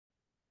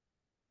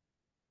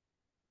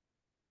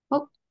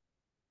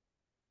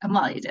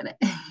Amalia did it.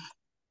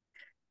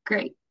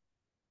 Great.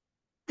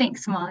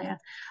 Thanks, Amalia.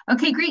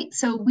 Okay, great.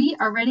 So we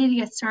are ready to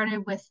get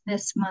started with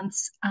this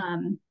month's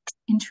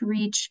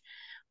IntoReach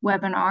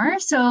webinar.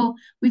 So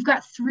we've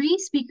got 3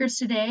 speakers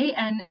today,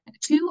 and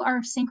 2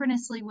 are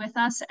synchronously with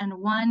us, and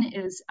 1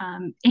 is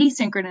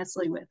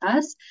asynchronously with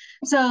us.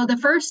 So the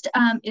first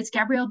is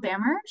Gabrielle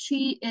Bammer.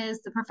 She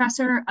is the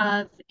Professor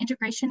of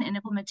Integration and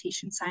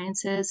Implementation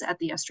Sciences at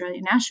the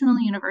Australian National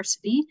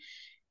University.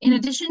 In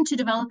addition to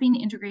developing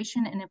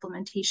integration and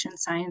implementation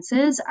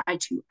sciences,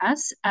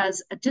 i2S,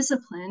 as a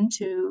discipline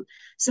to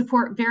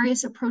support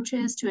various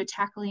approaches to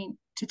tackling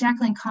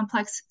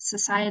complex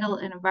societal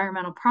and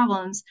environmental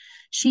problems,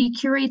 she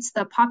curates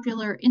the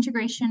popular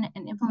Integration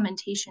and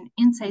Implementation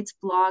Insights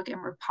blog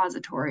and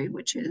repository,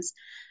 which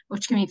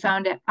can be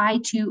found at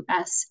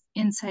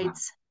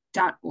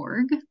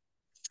i2sinsights.org.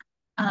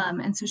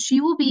 And so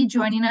she will be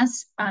joining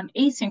us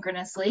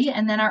asynchronously.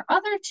 And then our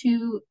other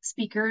 2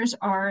 speakers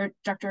are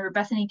Dr.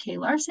 Bethany K.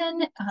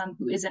 Laursen,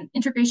 who is an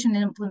Integration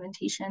and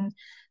Implementation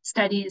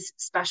Studies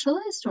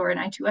specialist, or an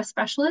i2S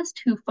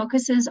specialist, who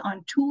focuses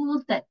on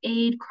tools that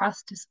aid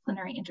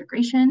cross-disciplinary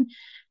integration.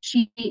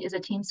 She is a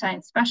team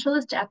science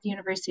specialist at the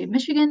University of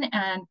Michigan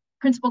and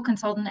principal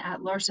consultant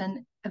at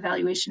Laursen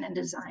Evaluation and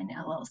Design,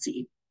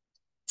 LLC.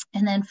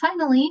 And then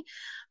finally,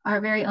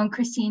 our very own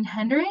Christine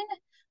Hendren,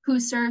 who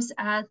serves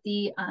as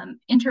the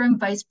Interim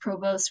Vice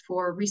Provost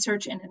for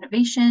Research and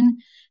Innovation,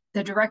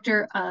 the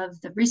Director of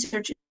the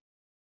Research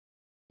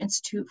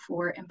Institute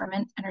for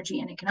Environment, Energy,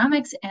 and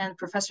Economics, and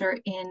Professor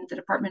in the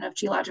Department of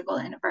Geological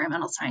and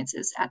Environmental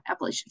Sciences at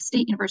Appalachian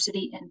State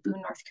University in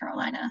Boone, North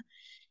Carolina.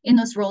 In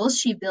those roles,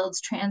 she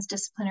builds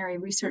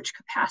transdisciplinary research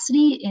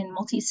capacity in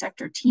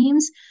multi-sector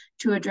teams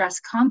to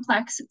address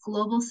complex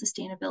global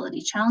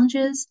sustainability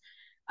challenges.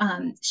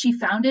 She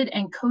founded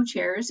and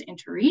co-chairs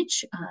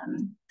IntoReach,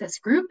 this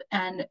group,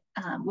 and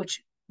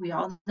which we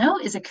all know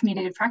is a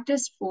community of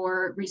practice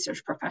for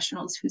research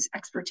professionals whose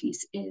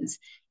expertise is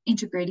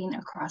integrating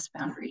across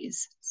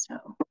boundaries.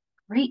 So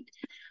great.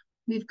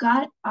 We've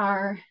got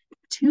our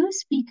 2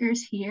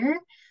 speakers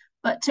here,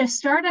 but to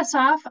start us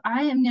off,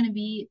 I am going to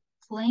be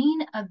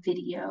playing a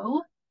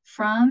video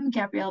from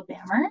Gabrielle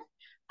Bammer,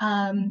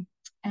 and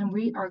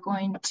we are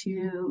going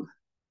to...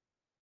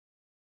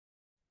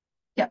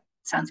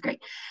 Sounds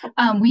great.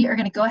 We are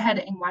going to go ahead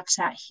and watch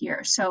that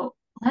here. So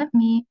let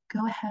me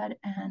go ahead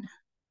and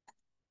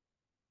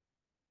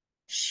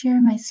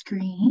share my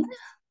screen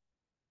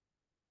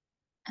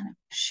and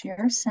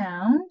share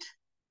sound.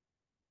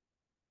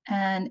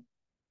 And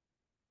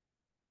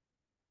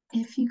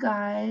if you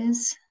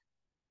guys,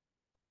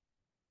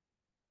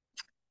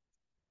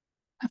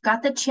 I've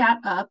got the chat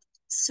up.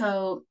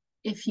 So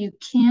if you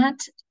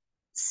can't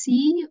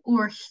see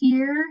or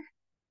hear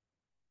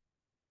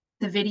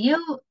the video,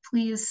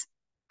 please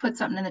put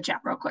something in the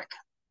chat real quick.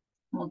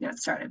 We'll get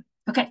started.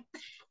 Okay,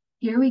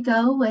 here we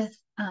go with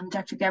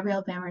Dr.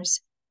 Gabrielle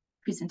Bammer's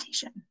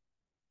presentation.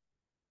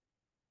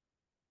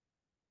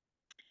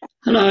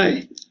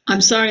 Hello, I'm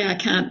sorry I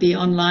can't be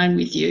online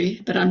with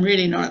you, but I'm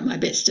really not at my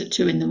best at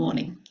 2 in the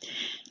morning.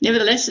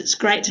 Nevertheless, it's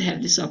great to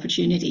have this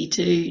opportunity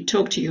to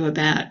talk to you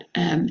about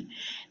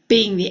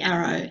being the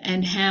arrow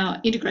and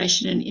how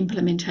integration and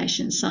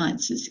implementation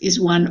sciences is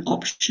one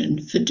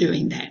option for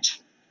doing that.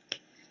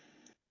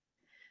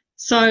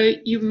 So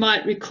you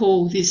might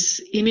recall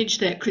this image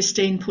that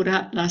Christine put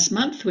up last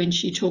month when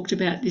she talked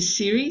about this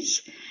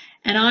series,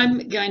 and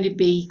I'm going to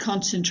be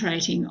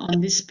concentrating on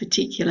this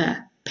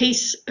particular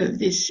piece of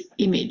this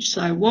image.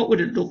 So what would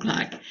it look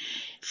like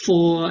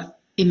for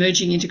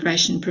emerging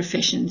integration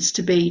professions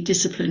to be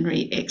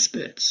disciplinary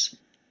experts?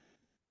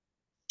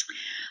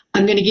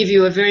 I'm going to give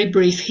you a very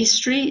brief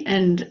history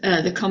and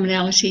the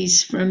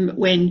commonalities from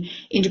when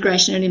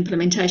integration and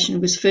implementation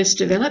was first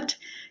developed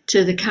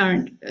to the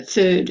current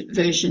 3rd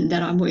version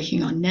that I'm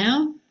working on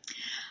now.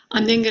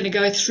 I'm then going to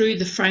go through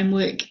the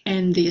framework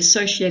and the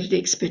associated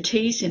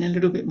expertise in a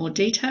little bit more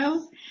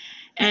detail.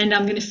 And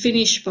I'm going to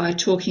finish by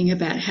talking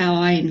about how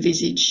I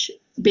envisage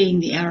being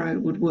the arrow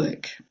would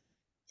work.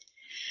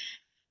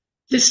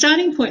 The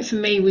starting point for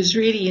me was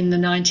really in the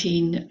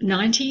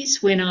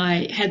 1990s when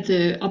I had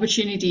the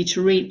opportunity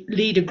to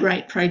lead a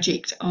great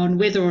project on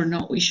whether or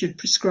not we should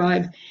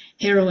prescribe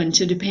heroin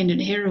to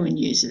dependent heroin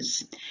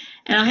users.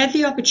 And I had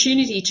the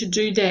opportunity to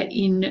do that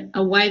in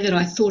a way that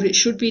I thought it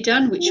should be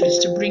done, which was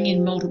to bring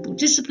in multiple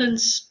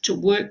disciplines, to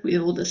work with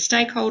all the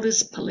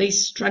stakeholders,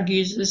 police, drug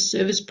users,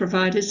 service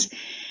providers,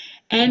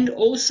 and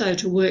also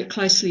to work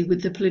closely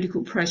with the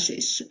political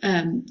process.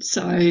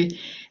 So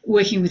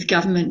working with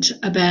government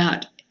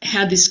about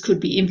how this could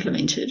be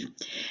implemented.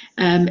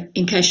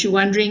 In case you're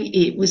wondering,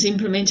 it was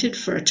implemented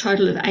for a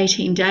total of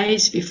 18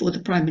 days before the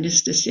Prime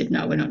Minister said,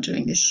 no, we're not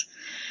doing this.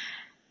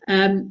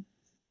 And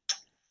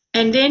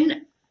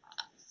then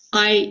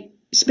I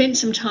spent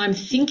some time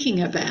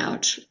thinking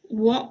about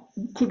what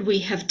could we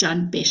have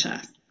done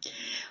better.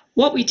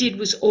 What we did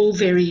was all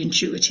very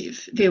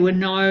intuitive. There were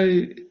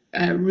no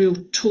real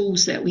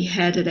tools that we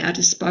had at our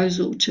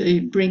disposal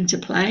to bring to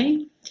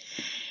play.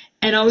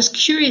 And I was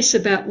curious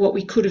about what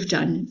we could have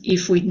done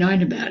if we'd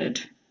known about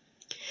it.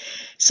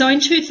 So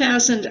in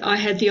 2000, I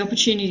had the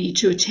opportunity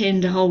to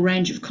attend a whole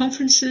range of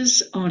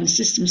conferences on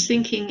systems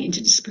thinking,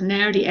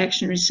 interdisciplinarity,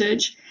 action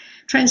research.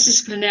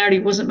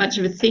 Transdisciplinarity wasn't much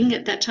of a thing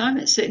at that time.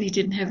 It certainly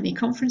didn't have any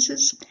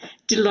conferences.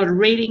 Did a lot of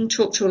reading,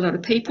 talked to a lot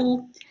of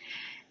people,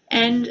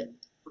 and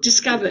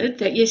discovered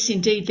that, yes,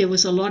 indeed, there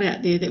was a lot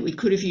out there that we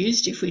could have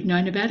used if we'd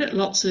known about it,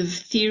 lots of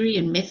theory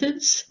and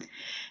methods.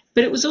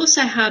 But it was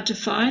also hard to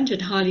find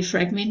and highly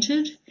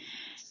fragmented.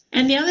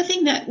 And the other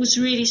thing that was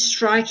really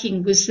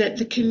striking was that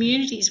the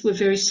communities were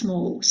very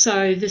small.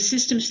 So the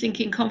Systems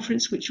Thinking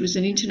Conference, which was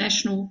an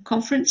international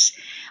conference,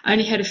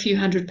 only had a few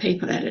hundred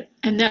people at it.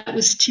 And that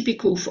was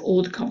typical for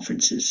all the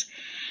conferences.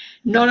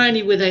 Not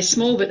only were they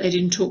small, but they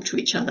didn't talk to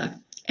each other.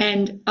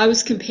 And I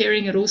was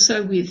comparing it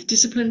also with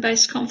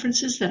discipline-based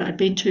conferences that I'd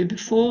been to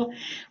before,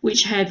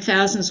 which had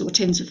thousands or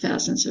tens of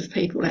thousands of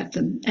people at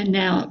them, and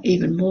now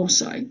even more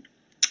so.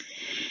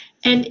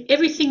 And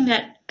everything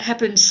that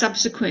happened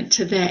subsequent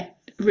to that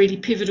really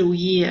pivotal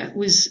year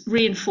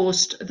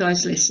reinforced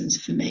those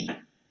lessons for me.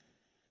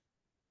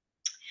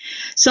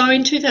 So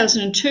in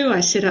 2002, I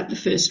set up the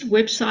first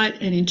website,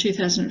 and in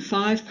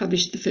 2005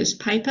 published the first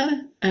paper,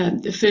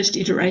 the first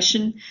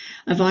iteration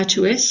of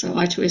i2S, so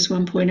i2S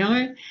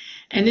 1.0,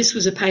 and this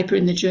was a paper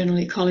in the journal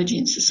Ecology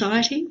and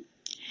Society.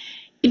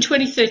 In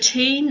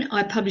 2013,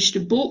 I published a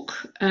book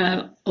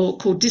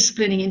called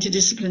Disciplining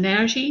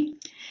Interdisciplinarity.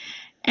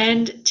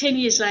 And 10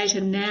 years later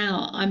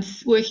now, I'm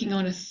working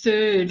on a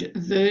third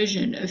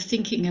version of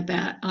thinking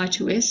about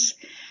i2S.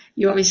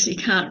 You obviously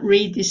can't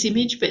read this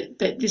image, but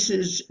this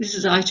is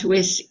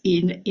i2S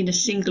in a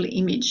single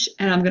image,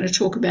 and I'm going to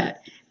talk about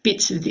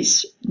bits of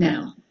this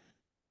now.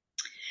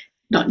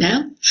 Not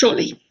now,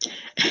 shortly.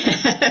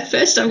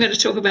 First, I'm going to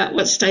talk about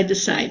what stayed the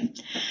same.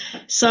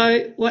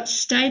 So what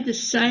stayed the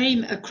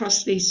same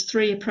across these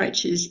three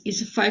approaches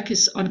is a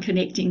focus on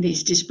connecting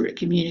these disparate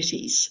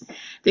communities.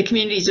 The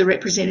communities are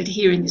represented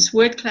here in this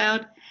word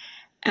cloud,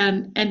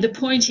 and the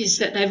point is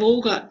that they've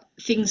all got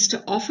things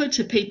to offer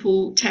to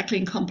people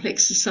tackling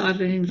complex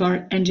societal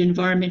and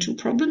environmental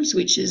problems,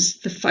 which is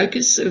the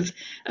focus of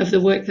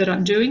the work that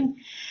I'm doing.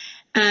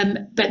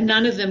 But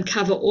none of them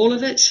cover all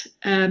of it,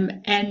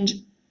 and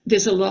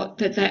there's a lot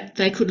that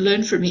they could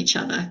learn from each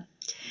other.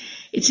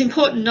 It's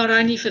important not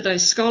only for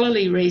those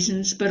scholarly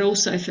reasons, but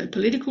also for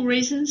political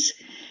reasons.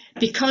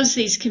 Because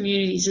these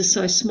communities are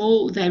so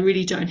small, they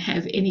really don't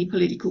have any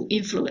political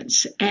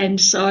influence.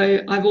 And so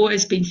I've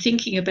always been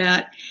thinking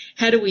about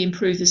how do we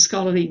improve the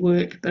scholarly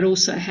work, but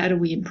also how do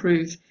we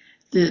improve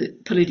the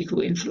political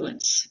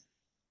influence.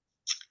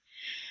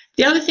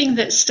 The other thing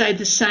that stayed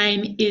the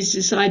same is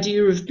this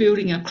idea of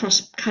building a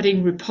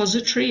cross-cutting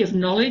repository of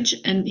knowledge,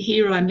 and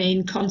here I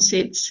mean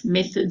concepts,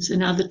 methods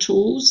and other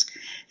tools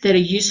that are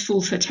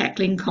useful for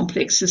tackling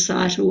complex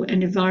societal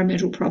and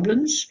environmental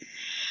problems.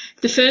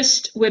 The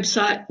first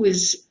website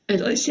was,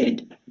 as I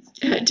said,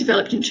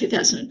 developed in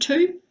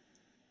 2002.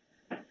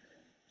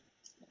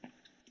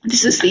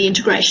 This is the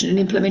Integration and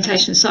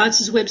Implementation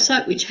Sciences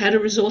website, which had a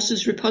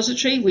resources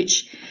repository,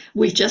 which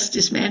we've just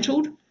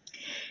dismantled,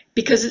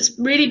 because it's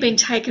really been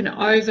taken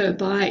over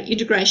by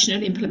Integration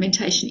and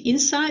Implementation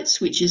Insights,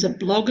 which is a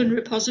blog and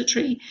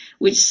repository,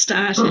 which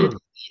started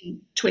in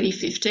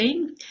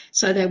 2015.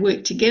 So they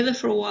worked together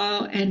for a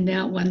while, and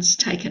now one's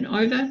taken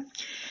over.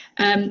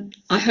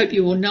 I hope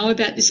you all know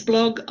about this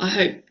blog. I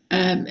hope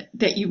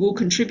that you will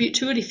contribute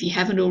to it if you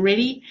haven't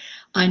already.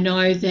 I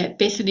know that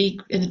Bethany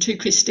and the two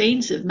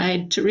Christines have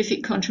made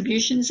terrific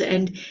contributions,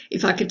 and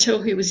if I could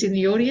tell who was in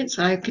the audience,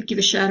 I could give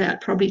a shout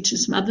out probably to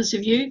some others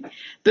of you.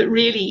 But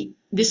really,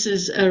 this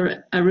is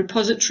a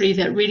repository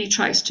that really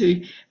tries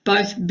to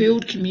both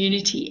build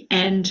community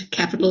and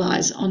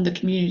capitalise on the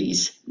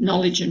community's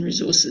knowledge and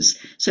resources.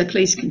 So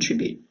please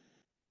contribute.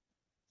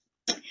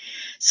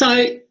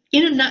 So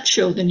in a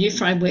nutshell, the new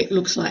framework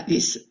looks like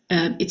this.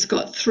 It's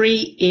got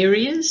 3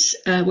 areas,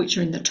 which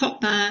are in the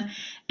top bar,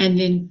 and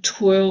then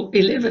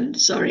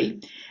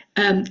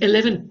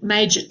 11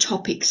 major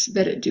topics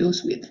that it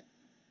deals with.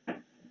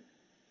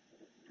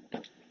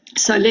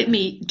 So let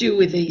me deal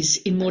with these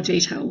in more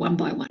detail one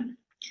by one.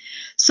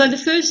 So the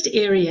first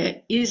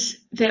area is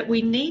that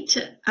we need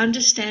to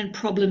understand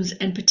problems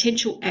and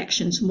potential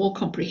actions more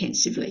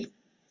comprehensively.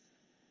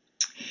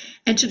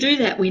 And to do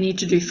that, we need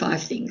to do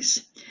 5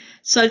 things.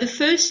 So the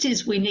first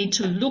is we need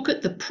to look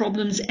at the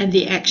problems and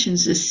the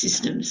actions as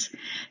systems.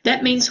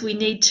 That means we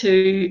need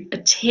to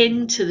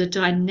attend to the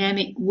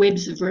dynamic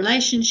webs of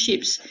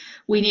relationships.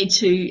 We need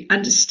to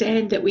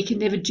understand that we can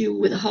never deal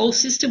with a whole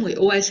system. We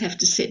always have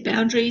to set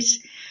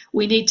boundaries.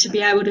 We need to be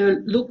able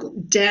to look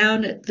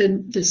down at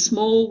the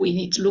small. We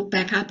need to look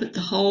back up at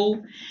the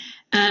whole.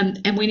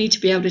 And we need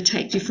to be able to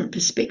take different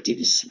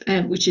perspectives,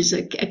 which is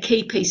a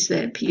key piece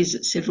that appears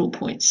at several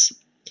points.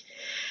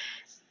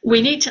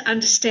 We need to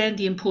understand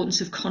the importance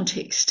of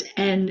context,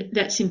 and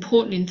that's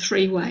important in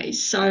 3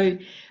 ways. So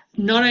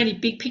not only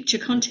big picture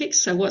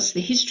context, so what's the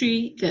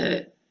history,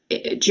 the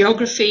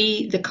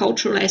geography, the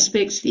cultural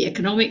aspects, the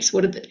economics,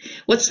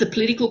 what's the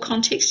political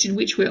context in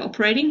which we're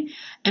operating,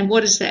 and what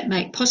does that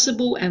make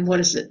possible, and what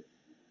does it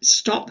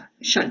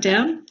shut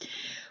down?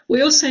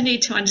 We also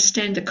need to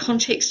understand the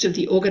context of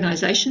the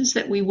organisations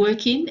that we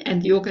work in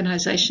and the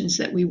organisations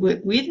that we work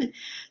with.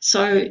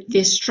 So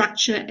their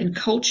structure and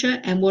culture,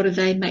 and what do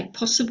they make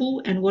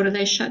possible and what do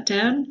they shut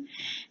down.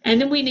 And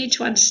then we need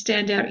to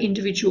understand our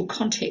individual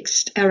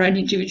context, our own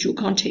individual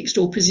context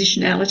or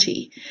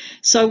positionality.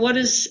 So what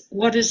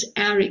is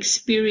our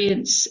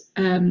experience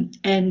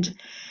and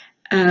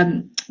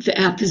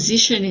our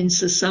position in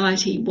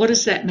society? What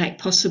does that make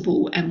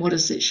possible and what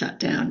does it shut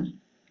down?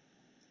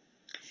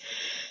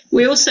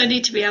 We also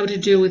need to be able to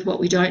deal with what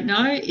we don't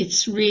know.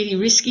 It's really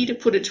risky to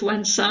put it to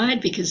one side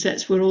because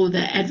that's where all the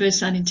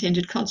adverse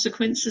unintended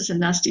consequences and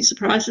nasty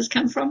surprises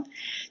come from.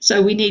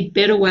 So we need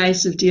better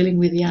ways of dealing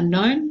with the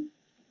unknown.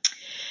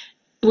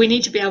 We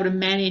need to be able to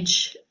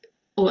manage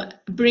or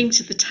bring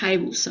to the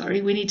table,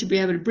 we need to be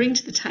able to bring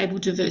to the table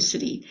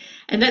diversity.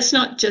 And that's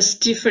not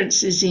just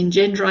differences in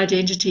gender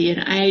identity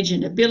and age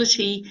and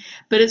ability,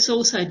 but it's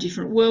also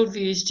different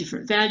worldviews,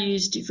 different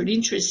values, different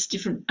interests,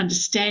 different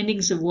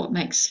understandings of what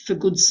makes for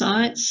good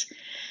science.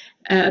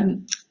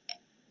 And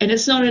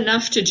it's not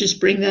enough to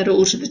just bring that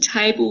all to the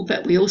table,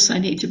 but we also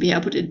need to be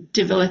able to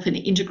develop an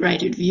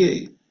integrated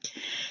view.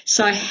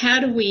 So how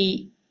do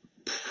we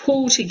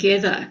pull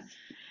together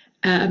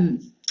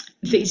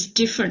these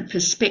different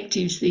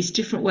perspectives, these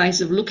different ways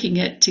of looking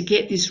at it to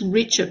get this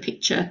richer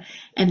picture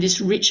and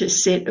this richer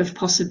set of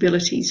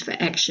possibilities for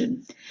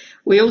action?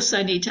 We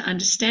also need to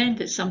understand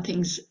that some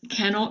things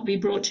cannot be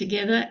brought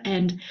together,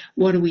 and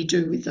what do we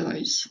do with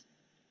those?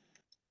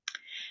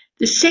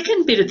 The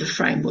second bit of the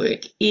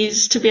framework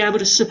is to be able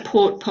to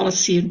support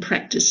policy and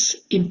practice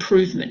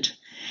improvement,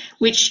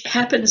 which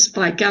happens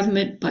by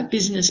government, by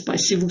business, by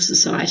civil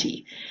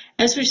society.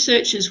 As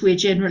researchers, we're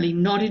generally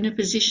not in a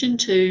position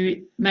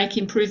to make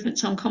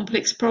improvements on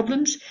complex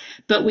problems,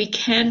 but we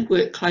can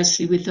work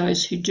closely with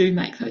those who do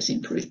make those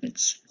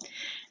improvements.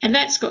 And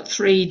that's got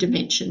three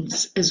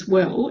dimensions as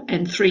well,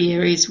 and three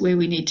areas where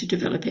we need to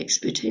develop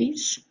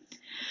expertise.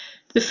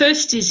 The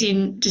first is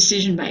in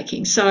decision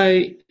making.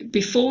 So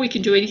before we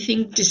can do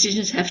anything,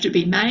 decisions have to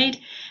be made.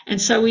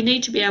 And so we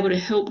need to be able to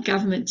help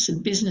governments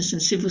and business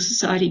and civil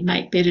society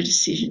make better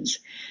decisions.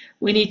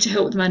 We need to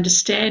help them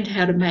understand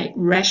how to make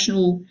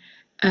rational,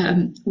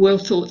 well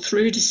thought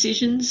through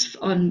decisions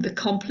on the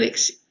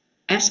complex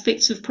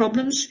aspects of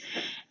problems,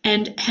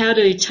 and how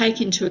to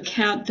take into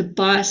account the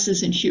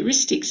biases and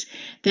heuristics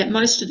that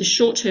most of the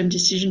short-term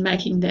decision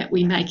making that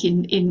we make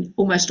in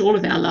almost all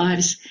of our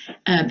lives,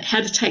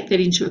 how to take that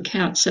into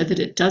account so that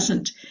it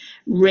doesn't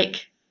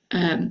wreck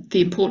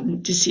the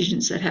important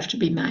decisions that have to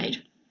be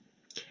made.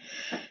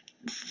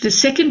 The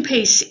second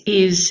piece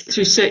is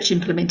research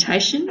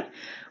implementation,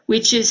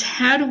 which is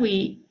how do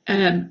we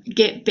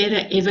get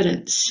better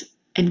evidence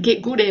and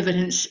get good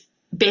evidence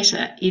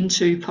better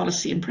into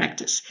policy and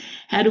practice?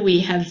 How do we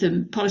have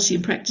the policy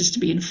and practice to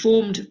be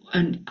informed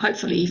and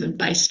hopefully even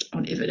based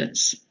on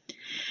evidence?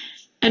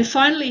 And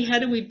finally, how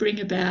do we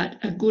bring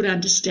about a good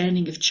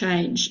understanding of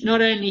change,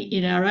 not only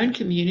in our own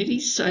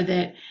communities, so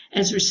that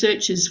as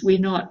researchers we're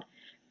not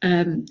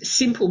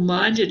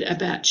simple-minded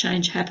about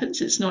change happens.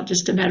 It's not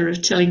just a matter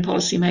of telling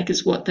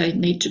policymakers what they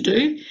need to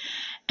do,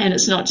 and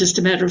it's not just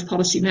a matter of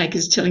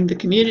policymakers telling the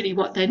community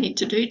what they need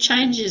to do.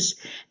 Change is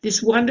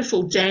this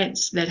wonderful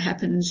dance that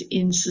happens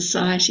in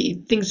society.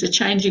 Things are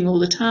changing all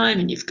the time,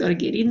 and you've got to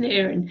get in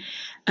there,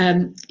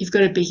 and you've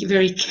got to be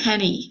very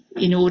canny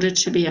in order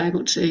to be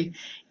able to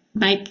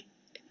make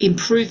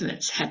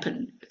improvements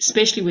happen,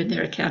 especially when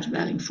there are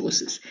countervailing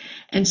forces.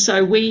 And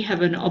so we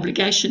have an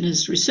obligation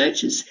as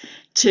researchers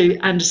to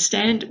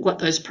understand what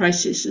those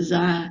processes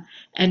are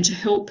and to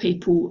help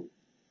people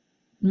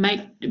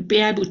be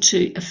able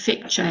to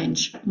affect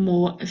change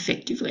more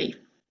effectively.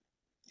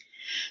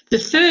 The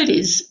third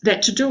is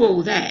that to do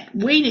all that,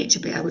 we need to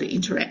be able to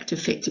interact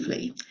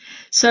effectively.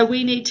 So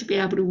we need to be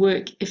able to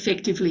work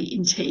effectively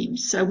in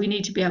teams. So we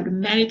need to be able to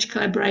manage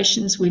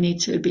collaborations. We need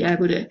to be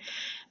able to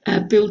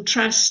build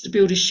trust,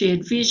 build a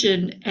shared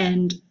vision,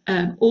 and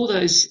all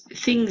those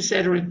things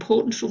that are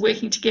important for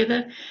working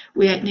together.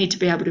 We need to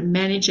be able to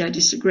manage our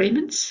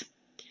disagreements.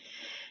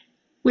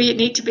 We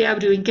need to be able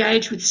to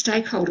engage with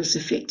stakeholders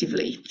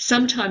effectively.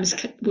 Sometimes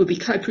we'll be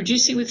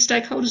co-producing with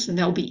stakeholders and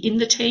they'll be in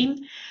the team,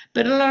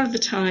 but a lot of the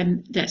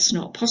time that's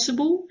not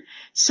possible.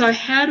 So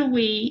how do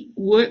we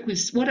work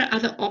with, what are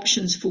other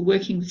options for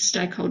working with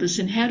stakeholders,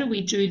 and how do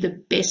we do the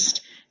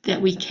best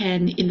that we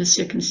can in the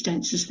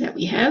circumstances that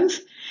we have?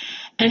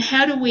 And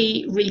how do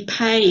we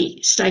repay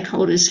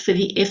stakeholders for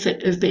the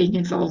effort of being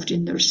involved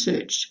in the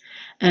research?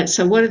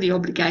 So what are the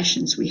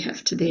obligations we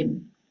have to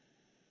them?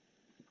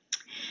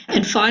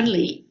 And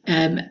finally,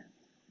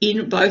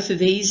 in both of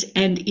these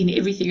and in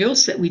everything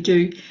else that we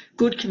do,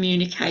 good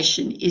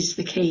communication is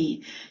the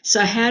key.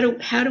 So how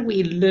do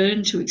we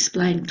learn to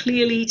explain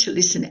clearly, to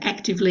listen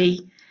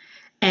actively,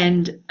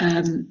 and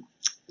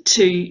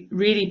to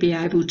really be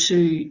able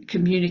to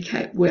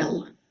communicate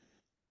well?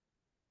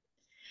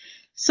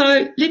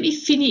 So let me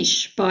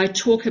finish by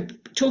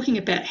talking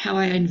about how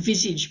I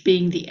envisage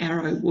being the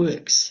arrow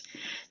works.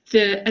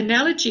 The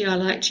analogy I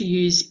like to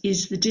use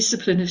is the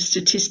discipline of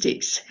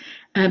statistics.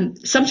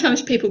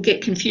 Sometimes people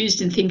get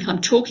confused and think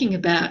I'm talking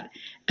about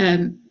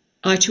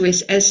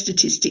i2S as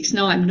statistics.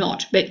 No, I'm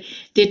not. But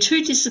they're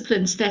two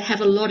disciplines that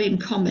have a lot in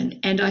common.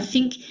 And I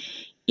think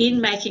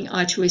in making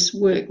i2S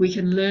work, we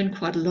can learn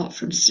quite a lot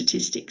from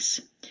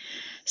statistics.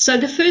 So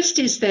the first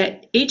is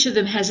that each of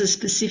them has a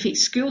specific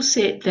skill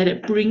set that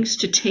it brings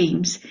to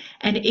teams,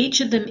 and each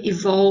of them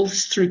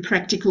evolves through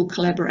practical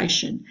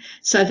collaboration.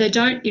 So they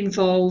don't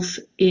evolve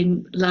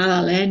in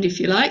la-la land, if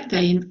you like.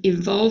 They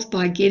evolve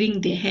by getting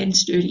their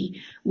hands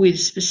dirty with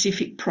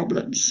specific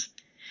problems.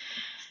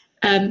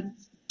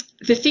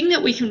 The thing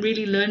that we can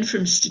really learn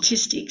from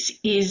statistics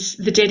is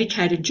the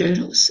dedicated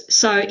journals.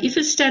 So if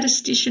a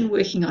statistician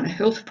working on a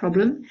health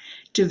problem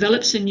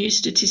develops a new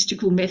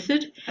statistical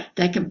method,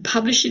 they can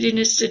publish it in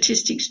a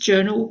statistics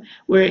journal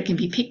where it can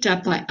be picked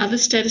up by other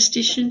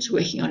statisticians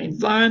working on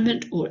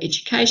environment or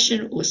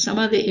education or some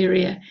other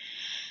area.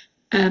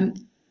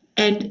 And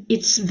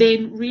it's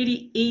then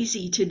really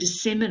easy to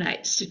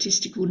disseminate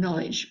statistical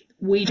knowledge.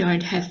 We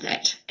don't have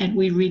that, and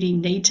we really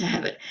need to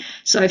have it.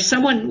 So if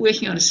someone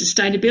working on a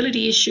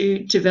sustainability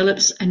issue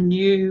develops a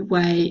new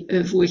way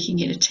of working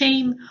in a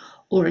team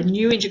or a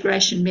new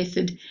integration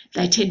method,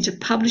 they tend to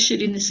publish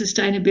it in the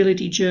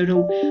sustainability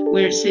journal,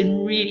 where it's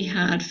then really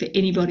hard for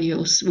anybody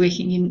else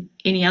working in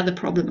any other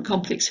problem, a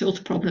complex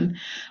health problem,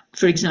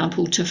 for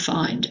example, to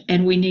find.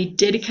 And we need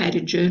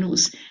dedicated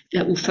journals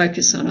that will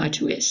focus on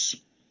i2S.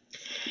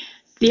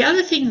 The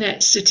other thing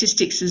that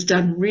statistics has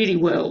done really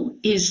well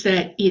is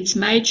that it's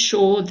made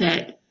sure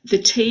that the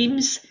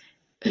teams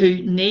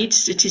who need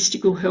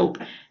statistical help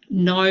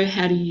know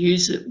how to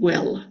use it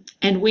well.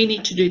 And we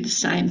need to do the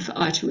same for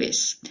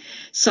i2S.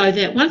 So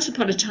that once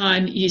upon a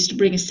time, you used to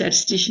bring a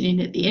statistician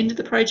in at the end of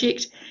the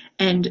project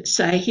and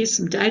say, here's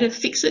some data,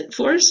 fix it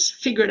for us,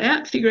 figure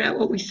out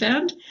what we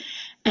found.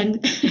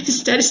 And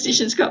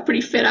statisticians got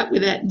pretty fed up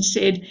with that and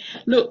said,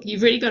 look,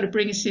 you've really got to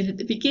bring us in at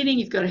the beginning.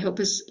 You've got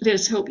to let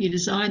us help you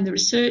design the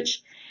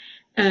research.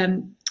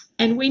 And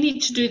we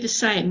need to do the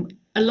same.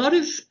 A lot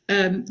of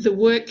the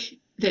work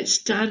that's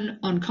done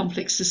on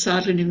complex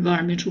societal and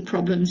environmental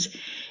problems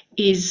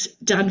is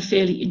done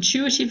fairly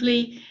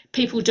intuitively.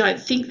 People don't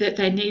think that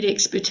they need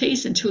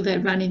expertise until they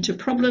run into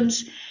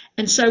problems.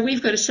 And so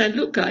we've got to say,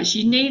 look, guys,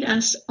 you need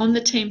us on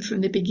the team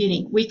from the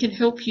beginning. We can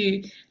help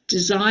you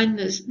design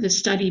the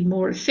study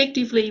more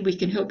effectively. We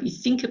can help you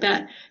think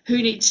about who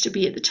needs to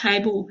be at the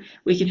table.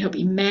 We can help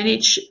you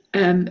manage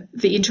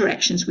the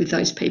interactions with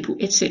those people,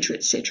 etc.,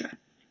 etc.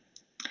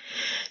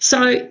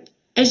 So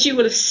as you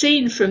will have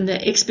seen from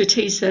the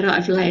expertise that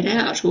I've laid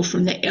out, or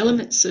from the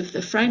elements of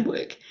the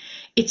framework,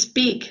 it's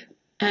big.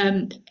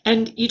 And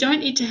you don't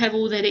need to have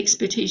all that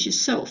expertise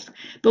yourself.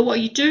 But what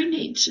you do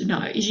need to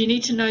know is you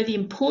need to know the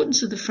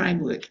importance of the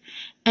framework,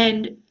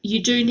 and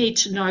you do need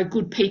to know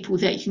good people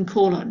that you can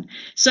call on.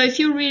 So if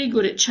you're really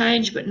good at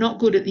change but not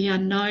good at the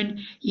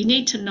unknown, you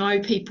need to know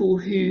people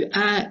who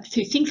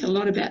think a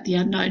lot about the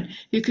unknown,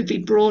 who could be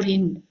brought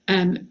in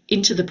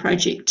into the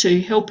project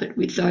to help it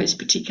with those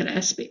particular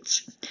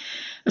aspects.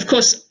 Of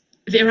course,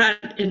 there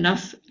aren't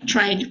enough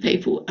trained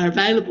people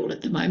available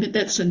at the moment.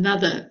 That's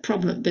another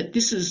problem. But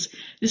this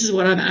is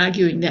what I'm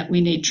arguing that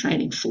we need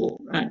training for,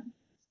 right?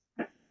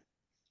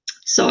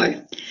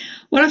 So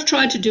what I've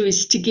tried to do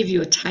is to give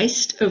you a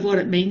taste of what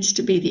it means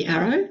to be the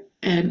arrow.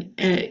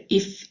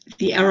 If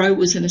the arrow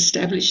was an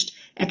established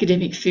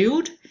academic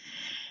field,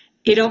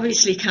 it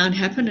obviously can't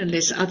happen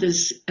unless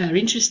others are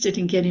interested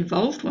and get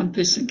involved. One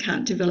person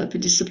can't develop a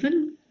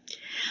discipline.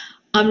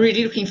 I'm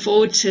really looking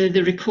forward to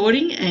the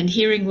recording and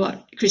hearing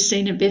what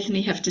Christine and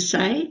Bethany have to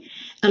say,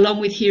 along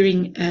with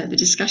hearing the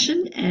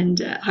discussion and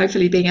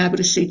hopefully being able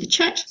to see the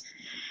chat.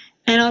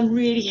 And I'm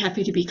really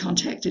happy to be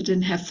contacted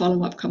and have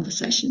follow-up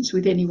conversations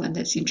with anyone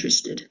that's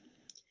interested.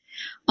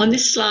 On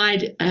this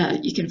slide,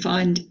 you can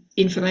find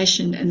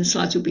information, and the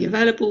slides will be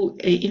available,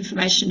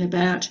 information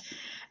about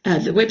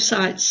the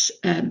websites,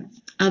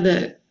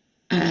 other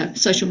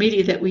social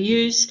media that we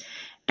use,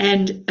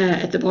 and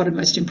at the bottom,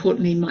 most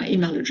importantly, my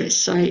email address.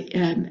 So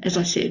as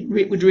I said,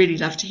 would really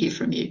love to hear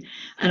from you,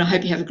 and I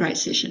hope you have a great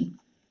session.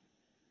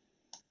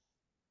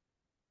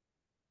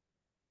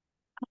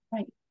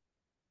 Right.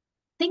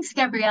 Thanks,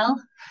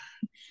 Gabrielle.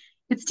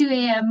 It's 2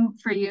 a.m.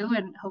 for you,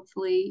 and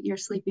hopefully you're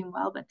sleeping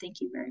well, but thank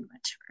you very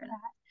much for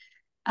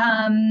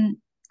that.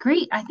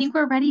 Great. I think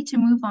we're ready to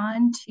move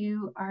on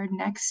to our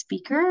next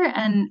speaker,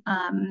 and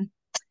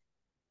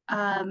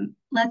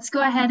let's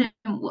go ahead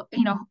and,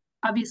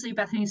 obviously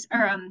Gabrielle's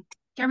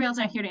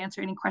not here to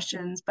answer any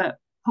questions, but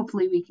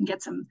hopefully we can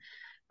get some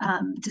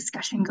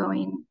discussion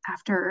going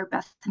after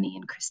Bethany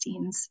and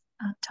Christine's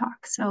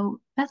talk.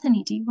 So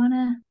Bethany, do you want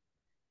to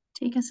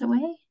take us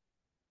away?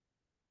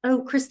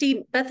 Oh,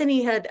 Christine,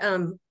 Bethany had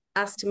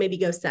asked to maybe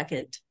go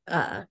second.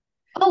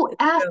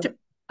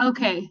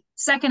 Okay,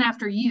 second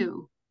after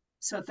you,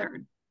 so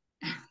third.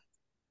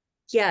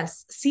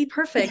 Yes, see,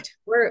 perfect.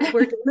 We're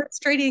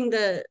demonstrating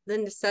the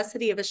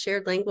necessity of a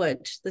shared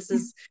language. This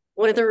is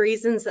one of the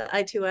reasons that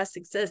i2S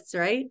exists,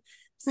 right?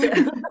 So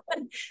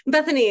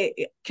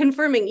Bethany,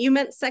 confirming, you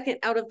meant second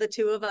out of the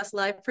two of us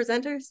live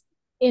presenters?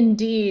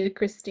 Indeed,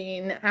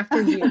 Christine,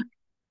 after you.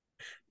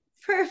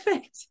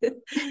 Perfect.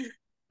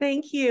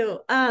 Thank you.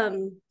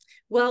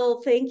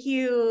 Well, thank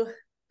you,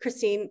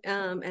 Christine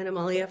and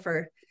Amalia,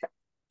 for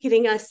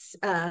getting us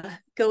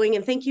going.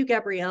 And thank you,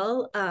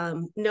 Gabrielle.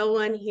 No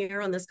one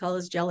here on this call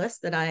is jealous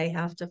that I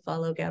have to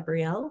follow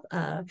Gabrielle.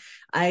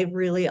 I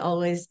really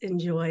always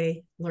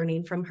enjoy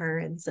learning from her.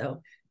 And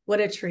so what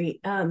a treat.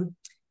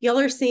 Y'all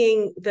are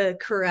seeing the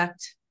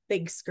correct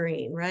big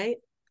screen, right?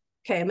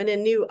 Okay, I'm in a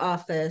new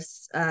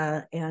office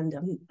and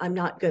I'm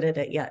not good at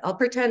it yet. I'll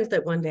pretend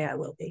that one day I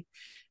will be.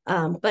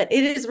 But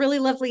it is really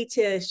lovely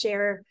to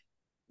share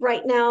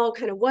right now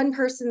kind of one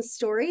person's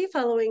story,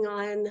 following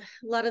on a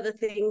lot of the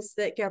things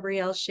that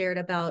Gabrielle shared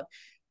about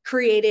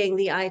creating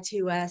the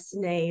i2S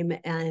name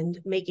and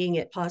making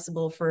it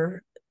possible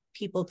for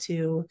people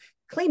to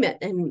claim it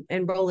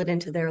and roll it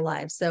into their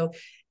lives. So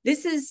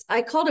this is,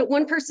 I called it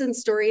one person's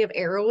story of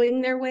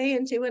arrowing their way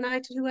into an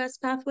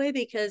i2S pathway,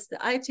 because the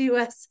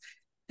i2S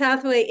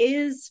pathway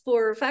is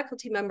for a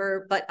faculty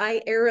member, but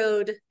I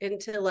arrowed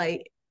until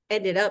I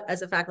ended up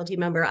as a faculty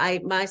member.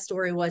 My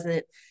story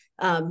wasn't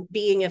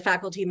being a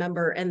faculty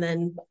member and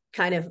then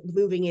kind of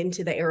moving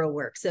into the arrow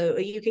work. So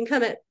you can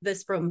come at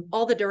this from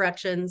all the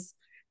directions,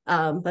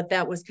 but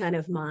that was kind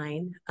of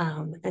mine.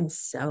 And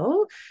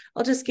so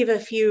I'll just give a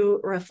few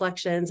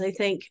reflections. I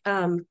think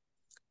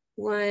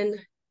one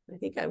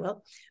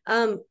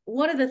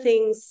of the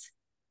things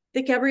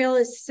that Gabrielle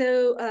is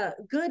so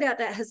good at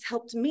that has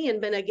helped me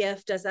and been a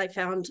gift as I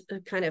found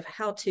kind of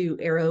how to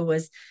arrow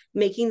was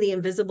making the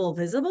invisible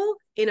visible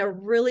in a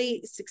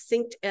really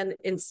succinct and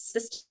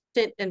insistent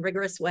and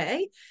rigorous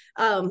way,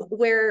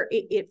 where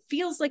it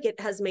feels like it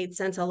has made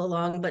sense all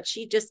along, but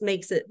she just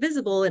makes it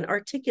visible and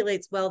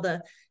articulates well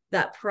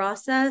that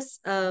process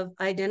of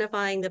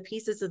identifying the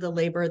pieces of the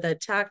labor, the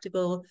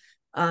tactical,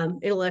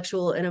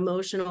 intellectual, and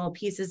emotional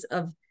pieces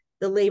of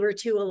the labor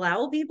to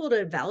allow people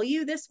to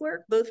value this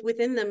work, both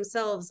within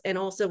themselves and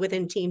also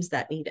within teams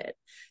that need it.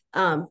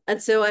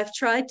 And so I've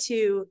tried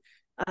to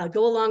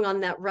go along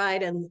on that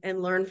ride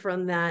and learn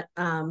from that,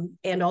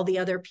 and all the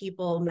other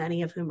people,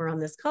 many of whom are on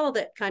this call,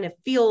 that kind of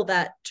feel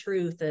that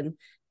truth and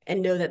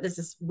know that this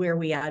is where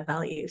we add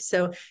value.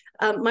 So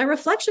my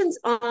reflections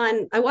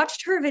on, I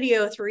watched her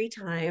video 3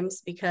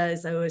 times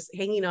because I was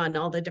hanging on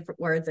all the different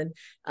words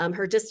and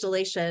her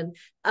distillation.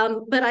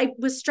 But I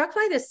was struck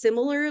by this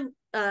similar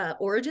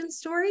origin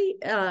story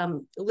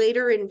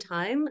later in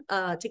time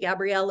to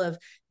Gabrielle, of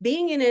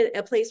being in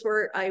a place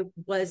where I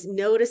was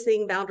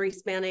noticing boundary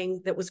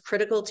spanning that was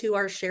critical to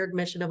our shared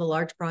mission of a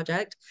large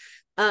project.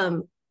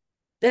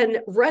 Then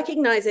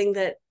recognizing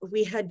that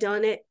we had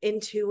done it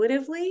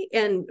intuitively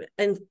and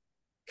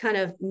kind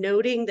of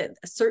noting that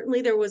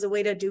certainly there was a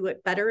way to do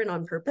it better and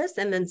on purpose,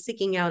 and then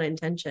seeking out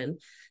intention.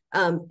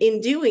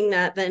 In doing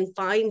that, then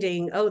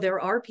finding, oh,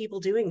 there are people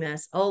doing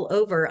this all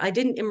over. I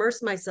didn't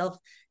immerse myself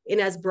in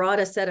as broad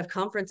a set of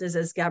conferences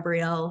as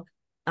Gabrielle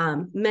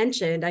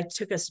mentioned. I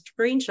took a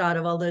screenshot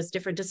of all those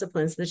different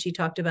disciplines that she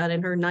talked about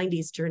in her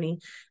 90s journey.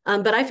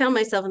 But I found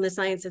myself in the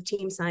science of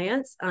team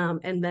science,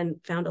 and then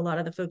found a lot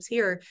of the folks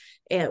here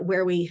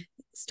where we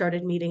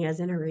started meeting as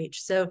InterReach.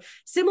 So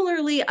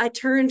similarly, I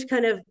turned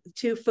kind of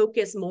to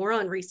focus more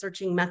on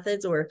researching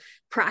methods, or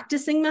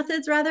practicing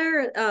methods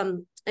rather,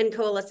 and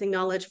coalescing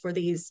knowledge for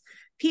these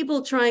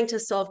people trying to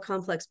solve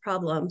complex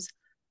problems.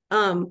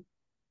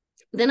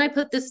 Then I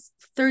put this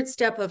third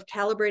step of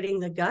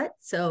calibrating the gut.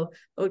 So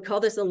I would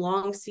call this a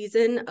long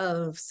season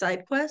of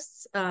side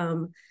quests,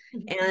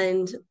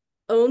 and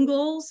own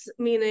goals,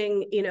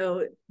 meaning,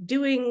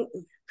 doing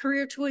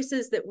career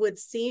choices that would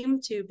seem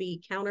to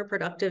be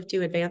counterproductive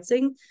to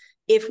advancing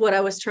if what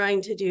I was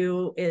trying to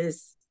do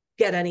is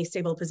get any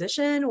stable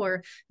position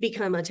or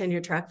become a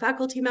tenure track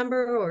faculty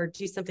member or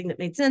do something that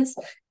made sense.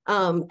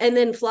 And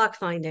then flock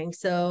finding.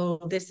 So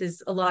this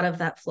is a lot of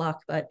that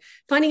flock, but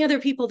finding other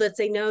people that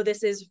say, no,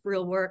 this is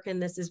real work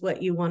and this is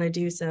what you want to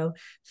do. So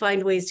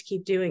find ways to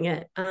keep doing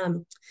it.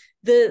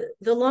 The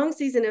long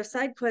season of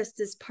side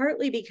quests is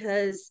partly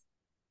because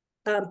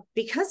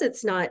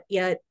it's not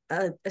yet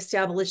an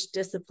established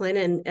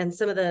discipline, and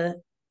some of the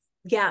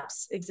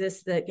gaps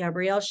exist that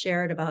Gabrielle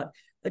shared about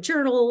a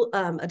journal,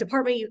 a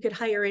department you could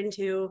hire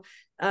into.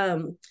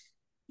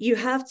 You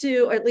have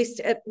to, or at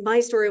least my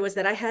story was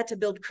that I had to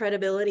build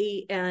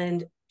credibility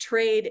and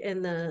trade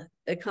in the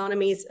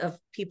economies of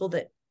people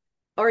that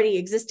already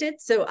existed.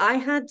 So I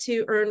had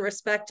to earn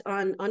respect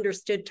on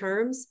understood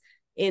terms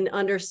in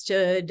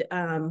understood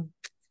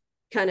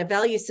kind of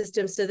value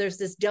systems. So there's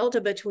this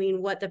delta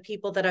between what the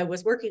people that I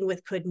was working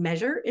with could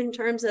measure in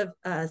terms of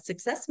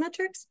success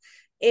metrics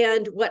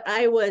and what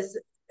I was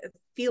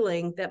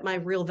feeling that my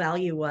real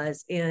value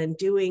was in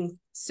doing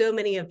so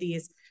many of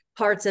these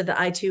parts of the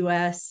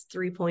i2S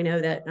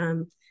 3.0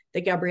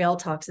 that Gabrielle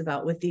talks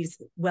about with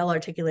these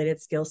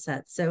well-articulated skill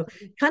sets. So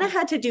kind of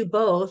had to do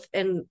both.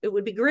 And it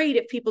would be great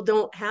if people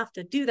don't have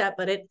to do that,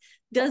 but it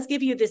does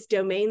give you this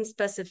domain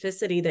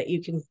specificity that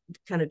you can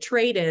kind of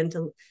trade in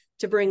to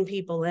to bring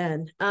people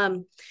in.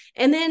 And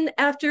then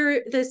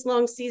after this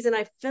long season,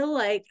 I feel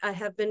like I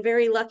have been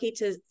very lucky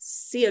to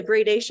see a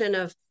gradation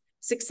of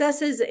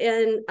successes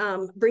in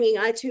bringing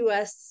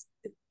i2S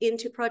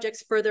into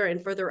projects further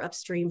and further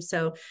upstream.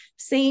 So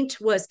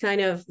SAINT was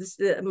kind of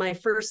my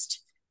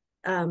first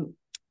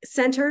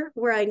center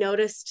where I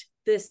noticed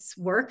this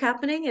work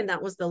happening, and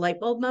that was the light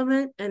bulb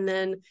moment. And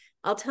then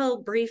I'll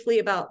tell briefly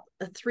about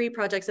 3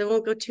 projects. I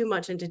won't go too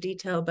much into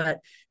detail, but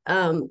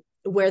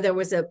where there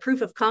was a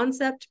proof of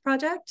concept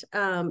project.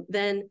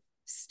 Then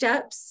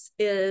STEPS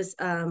is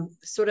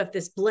sort of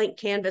this blank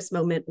canvas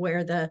moment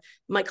where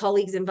my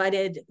colleagues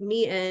invited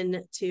me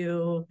in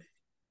to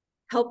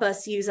help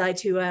us use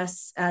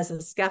i2S as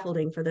a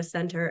scaffolding for the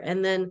center.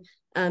 And then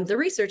the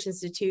Research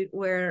Institute,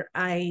 where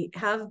I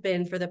have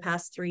been for the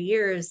past 3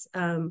 years,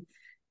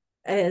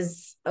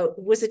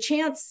 was a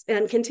chance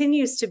and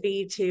continues to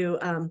be to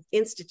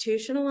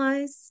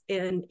institutionalize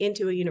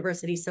into a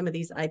university some of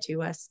these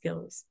i2S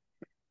skills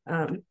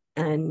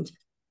and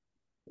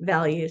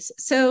values.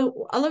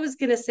 So all I was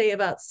going to say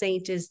about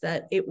SAINT is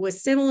that it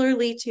was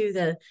similarly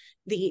to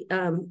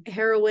the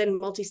heroin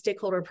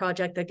multi-stakeholder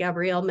project that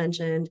Gabrielle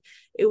mentioned.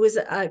 It was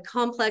a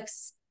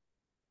complex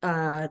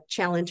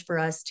challenge for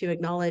us to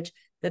acknowledge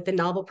that the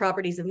novel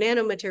properties of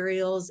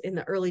nanomaterials in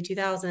the early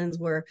 2000s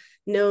were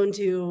known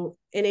to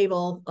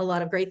enable a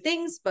lot of great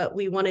things, but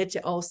we wanted to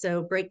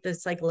also break the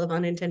cycle of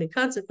unintended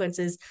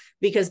consequences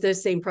because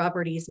those same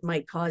properties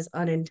might cause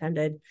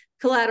unintended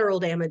collateral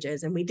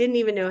damages. And we didn't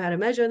even know how to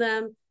measure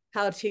them,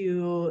 how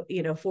to,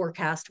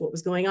 forecast what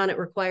was going on. It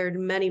required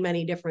many,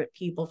 many different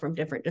people from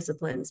different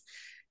disciplines.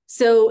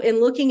 So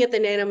in looking at the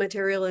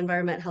nanomaterial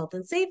environment, health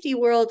and safety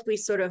world, we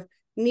sort of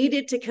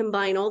needed to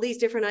combine all these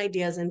different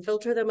ideas and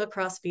filter them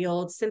across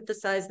fields,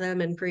 synthesize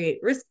them, and create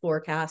risk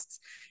forecasts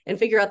and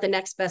figure out the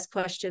next best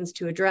questions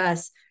to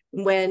address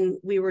when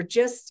we were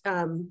just,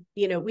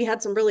 we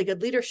had some really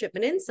good leadership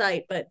and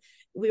insight, but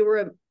we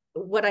were,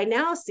 what I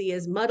now see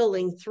is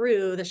muddling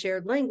through the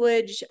shared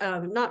language,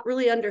 not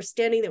really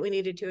understanding that we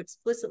needed to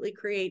explicitly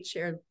create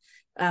shared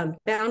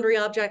boundary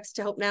objects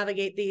to help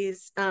navigate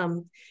these,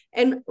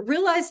 and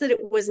realize that it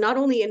was not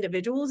only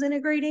individuals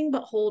integrating,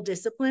 but whole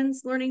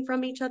disciplines learning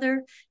from each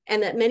other,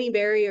 and that many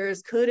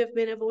barriers could have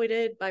been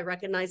avoided by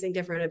recognizing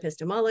different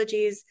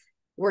epistemologies,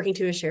 working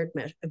to a shared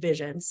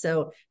vision.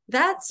 So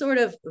that sort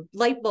of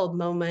light bulb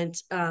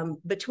moment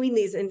between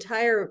these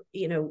entire,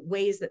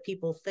 ways that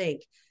people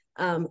think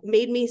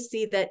made me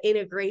see that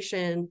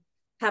integration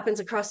happens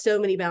across so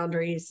many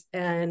boundaries,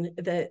 and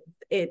that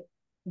it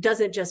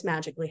doesn't just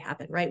magically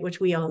happen, right? Which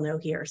we all know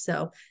here.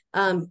 So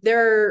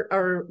there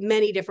are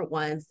many different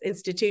ones: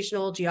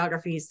 institutional,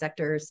 geographies,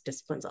 sectors,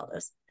 disciplines, all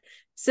this.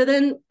 So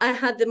then I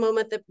had the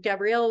moment that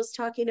Gabrielle was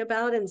talking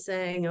about and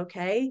saying,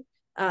 okay,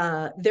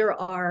 there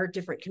are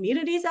different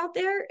communities out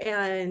there,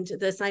 and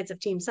the Science of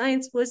Team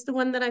Science was the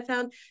one that I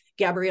found.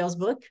 Gabrielle's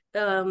book,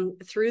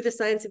 through the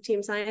Science of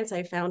Team Science,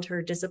 I found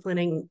her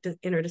disciplining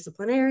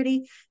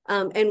interdisciplinarity,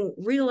 and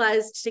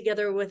realized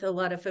together with a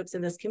lot of folks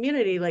in this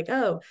community, like,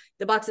 oh,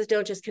 the boxes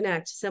don't just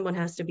connect, someone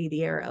has to be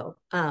the arrow.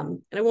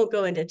 And I won't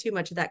go into too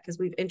much of that because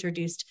we've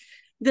introduced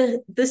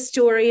the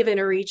story of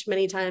InterReach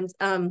many times.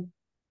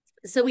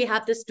 So we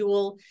have this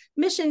dual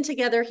mission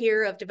together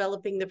here of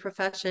developing the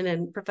profession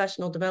and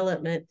professional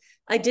development.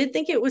 I did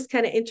think it was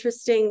kind of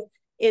interesting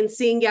in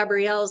seeing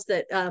Gabrielle's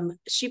that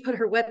she put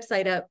her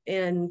website up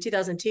in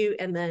 2002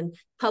 and then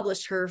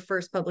published her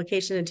first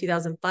publication in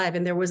 2005.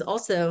 And there was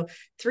also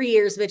 3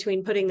 years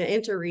between putting the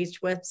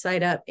InterReach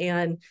website up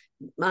and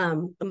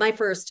my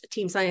first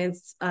Team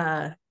Science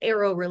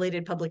Arrow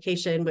related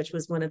publication, which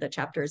was one of the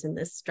chapters in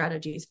this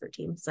Strategies for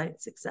Team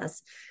Science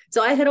Success.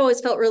 So I had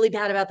always felt really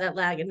bad about that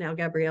lag, and now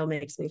Gabrielle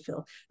makes me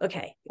feel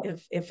okay.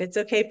 If it's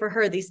okay for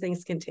her, these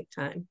things can take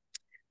time.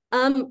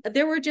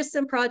 There were just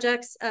some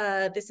projects.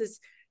 This is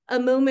a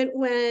moment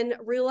when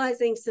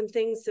realizing some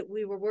things that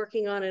we were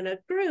working on in a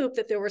group,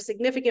 that there were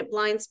significant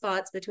blind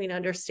spots between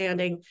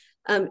understanding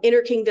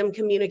interkingdom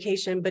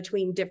communication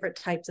between different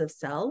types of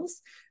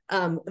cells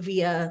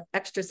via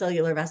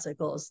extracellular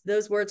vesicles.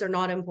 Those words are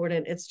not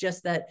important. It's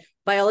just that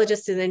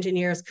biologists and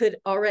engineers could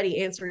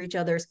already answer each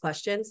other's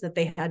questions that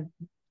they had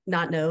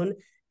not known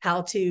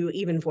how to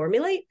even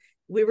formulate.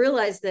 We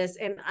realized this,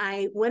 and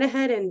I went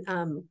ahead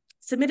and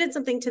submitted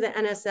something to the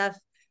NSF,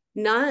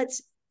 not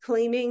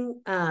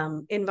claiming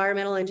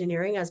environmental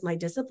engineering as my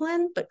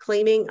discipline, but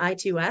claiming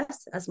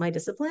i2S as my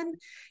discipline.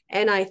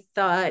 And I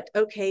thought,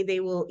 okay, they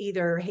will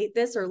either hate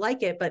this or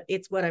like it, but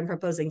it's what I'm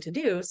proposing to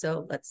do.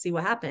 So let's see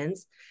what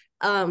happens.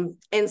 And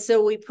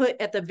so we put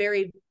at the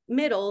very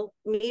middle,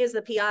 me as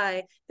the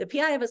PI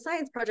of a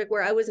science project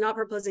where I was not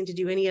proposing to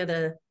do any of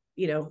the,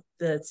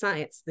 the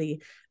science, the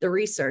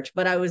research,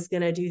 but I was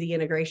going to do the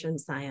integration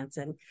science.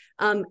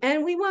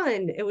 And we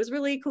won. It was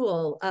really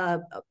cool.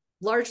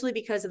 Largely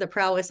because of the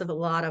prowess of a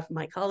lot of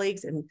my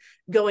colleagues and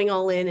going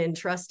all in and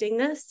trusting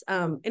this.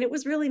 And it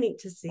was really neat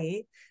to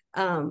see.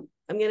 I'm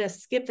going to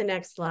skip the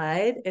next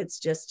slide. It's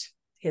just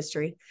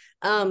history.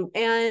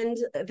 And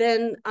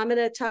then I'm going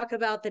to talk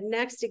about the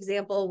next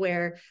example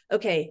where,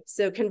 okay,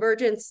 so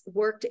Convergence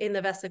worked in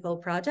the vesicle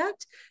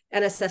project.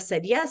 NSF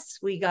said yes.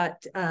 We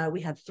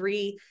had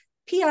 3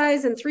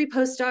 PIs and 3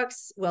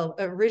 postdocs, well,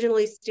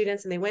 originally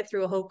students, and they went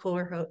through a whole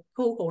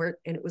cohort,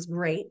 and it was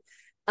great.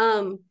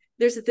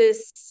 There's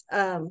this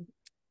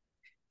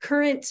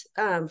current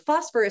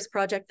phosphorus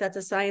project that's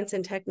a science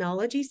and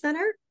technology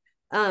center,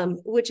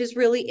 which is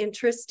really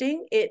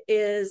interesting. It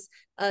is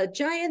a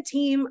giant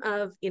team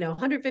of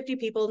 150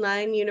 people,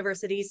 9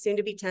 universities, soon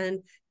to be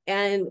 10.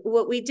 And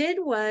what we did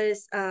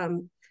was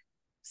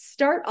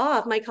start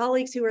off, my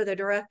colleagues who are the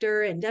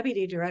director and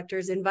deputy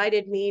directors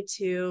invited me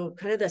to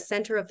kind of the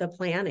center of the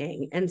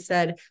planning and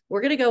said, we're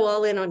going to go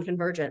all in on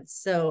Convergence.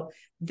 So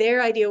their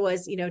idea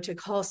was, to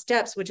call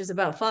STEPS, which is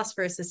about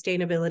phosphorus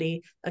sustainability,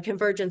 a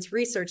Convergence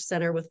research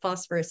center with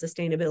phosphorus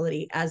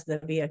sustainability as the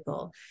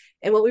vehicle.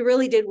 And what we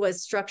really did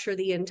was structure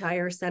the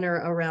entire center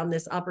around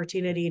this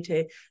opportunity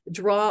to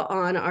draw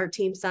on our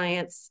team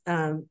science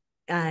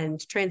and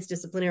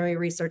transdisciplinary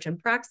research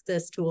and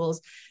practice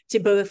tools to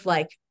both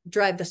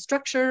drive the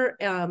structure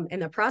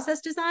and the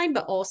process design,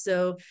 but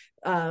also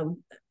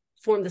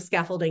form the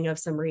scaffolding of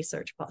some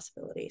research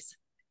possibilities.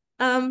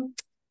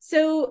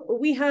 So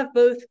we have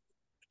both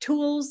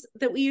tools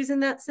that we use in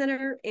that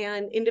center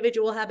and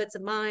individual habits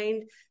of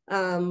mind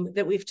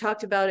that we've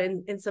talked about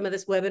in some of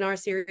this webinar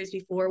series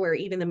before, where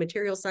even the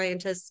material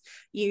scientists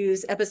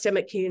use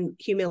epistemic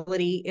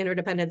humility,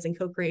 interdependence, and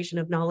co-creation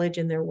of knowledge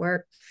in their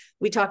work.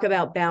 We talk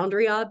about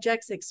boundary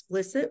objects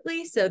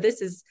explicitly. So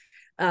this is,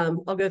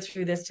 I'll go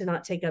through this to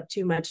not take up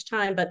too much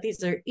time, but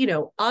these are,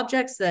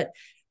 objects that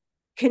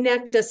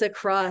connect us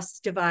across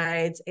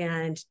divides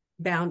and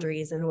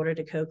boundaries in order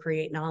to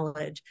co-create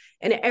knowledge.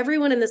 And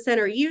everyone in the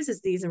center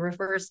uses these and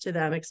refers to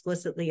them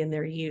explicitly in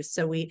their use.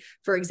 So we,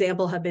 for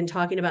example, have been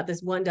talking about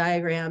this one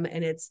diagram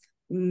and its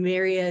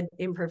myriad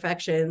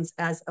imperfections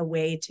as a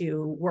way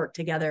to work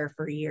together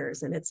for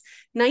years. And it's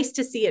nice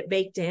to see it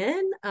baked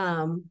in.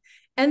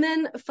 And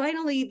then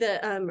finally,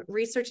 the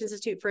Research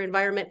Institute for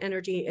Environment,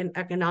 Energy, and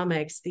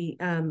Economics,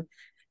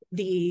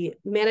 the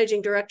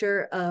managing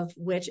director of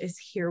which is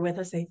here with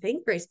us, I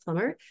think, Grace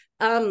Plummer,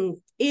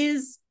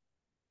 is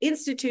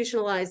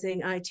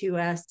institutionalizing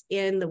i2S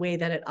in the way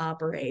that it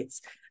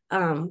operates.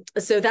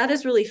 So that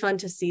is really fun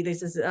to see.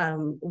 This is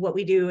what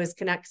we do is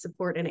connect,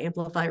 support, and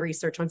amplify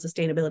research on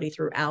sustainability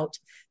throughout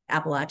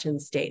Appalachian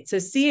State. So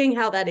seeing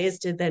how that is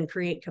to then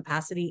create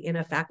capacity in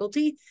a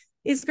faculty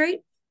is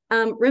great.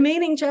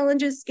 Remaining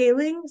challenges,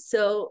 scaling.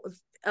 So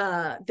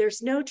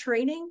there's no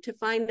training to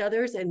find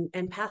others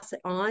and pass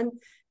it on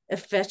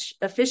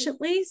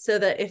efficiently, so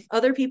that if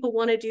other people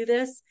want to do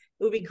this,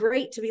 it would be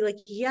great to be like,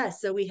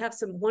 yes, so we have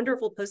some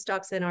wonderful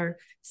postdocs in our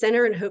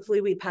center and hopefully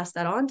we pass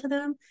that on to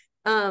them.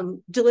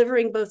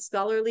 Delivering both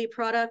scholarly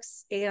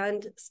products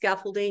and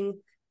scaffolding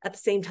at the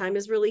same time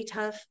is really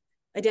tough.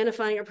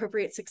 Identifying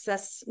appropriate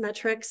success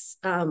metrics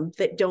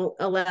that don't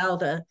allow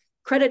the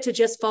credit to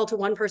just fall to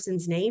one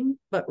person's name,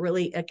 but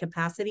really a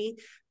capacity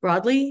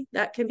broadly,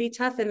 that can be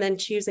tough. And then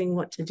choosing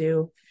what to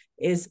do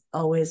is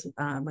always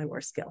my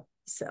worst skill.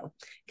 So,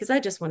 because I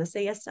just want to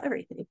say yes to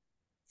everything.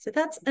 So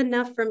that's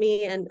enough for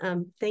me. And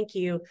thank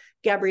you,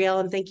 Gabrielle,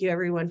 and thank you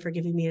everyone for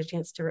giving me a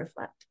chance to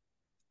reflect.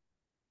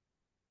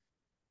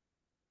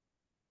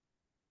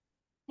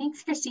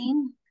 Thanks,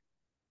 Christine.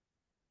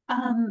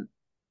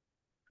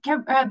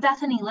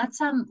 Bethany, let's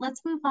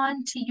move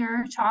on to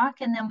your talk,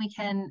 and then we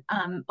can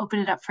open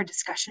it up for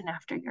discussion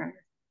after your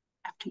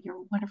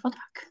wonderful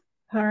talk.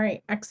 All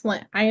right,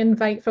 excellent. I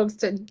invite folks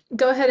to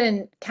go ahead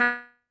and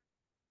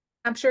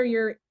capture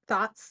your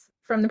thoughts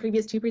from the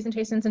previous 2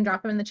 presentations and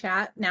drop them in the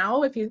chat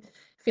now if you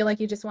feel like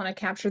you just want to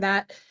capture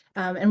that,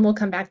 and we'll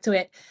come back to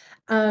it.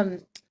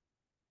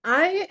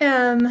 I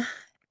am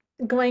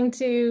going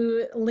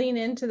to lean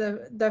into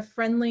the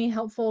friendly,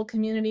 helpful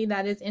community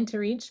that is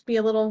InterReach, be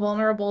a little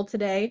vulnerable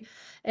today,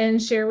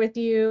 and share with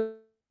you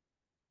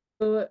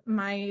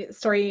my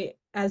story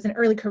as an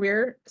early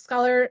career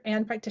scholar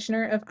and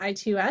practitioner of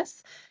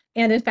i2S,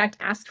 and in fact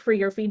ask for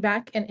your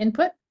feedback and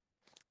input,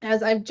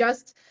 as I've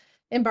just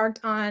embarked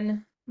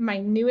on my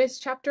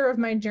newest chapter of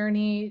my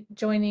journey,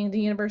 joining the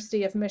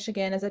University of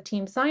Michigan as a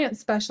team science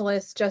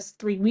specialist just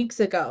 3 weeks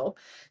ago.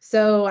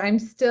 So I'm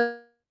still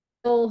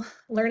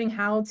learning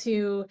how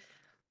to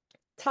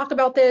talk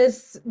about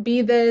this,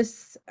 be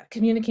this,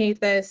 communicate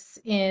this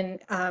in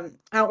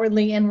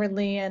outwardly,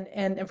 inwardly,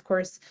 and of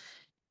course,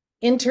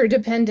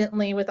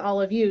 interdependently with all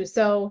of you.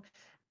 So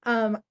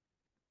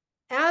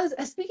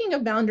as speaking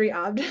of boundary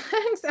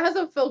objects as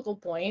a focal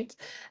point,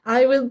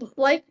 I would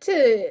like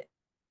to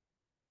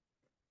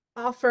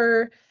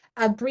offer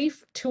a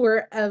brief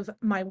tour of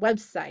my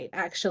website,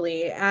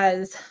 actually,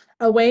 as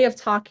a way of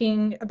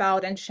talking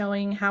about and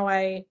showing how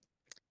I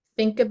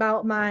think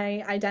about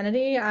my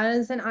identity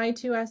as an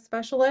i2S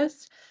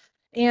specialist.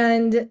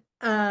 And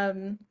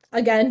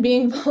again,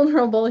 being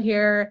vulnerable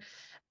here,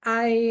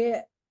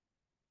 I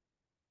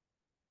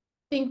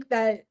think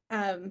that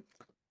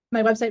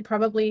my website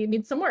probably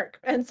needs some work.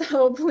 And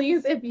so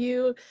please, if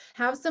you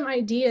have some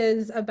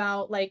ideas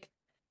about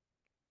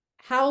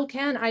how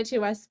can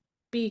I2S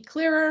be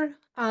clearer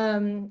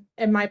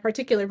in my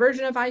particular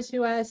version of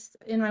I2S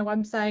in my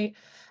website?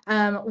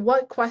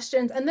 What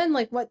questions, and then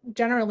like what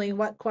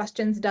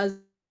questions does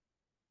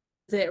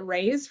it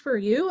raise for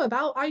you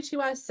about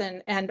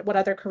I2S, and what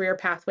other career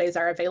pathways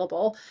are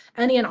available?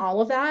 Any and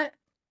all of that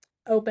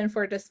open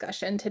for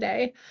discussion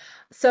today.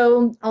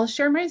 So I'll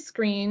share my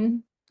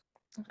screen,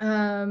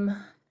 and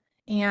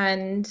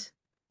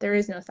there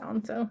is no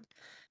sound, so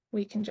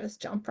we can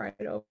just jump right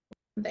over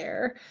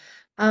there.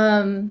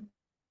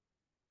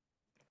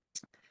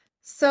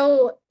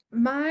 So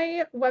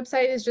my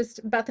website is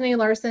just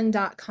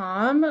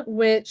BethanyLaursen.com,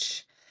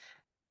 which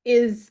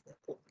is,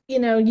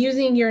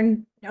 using your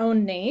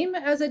own name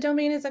as a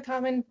domain is a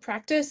common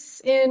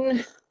practice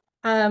in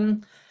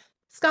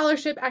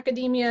scholarship,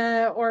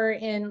 academia, or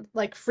in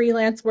like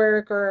freelance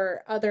work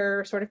or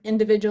other sort of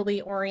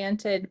individually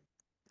oriented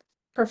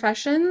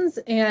professions.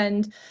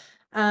 And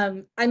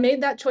I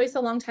made that choice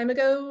a long time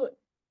ago,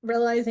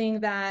 realizing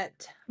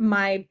that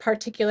my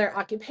particular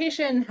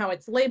occupation, how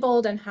it's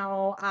labeled, and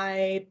how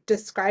I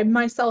describe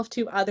myself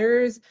to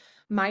others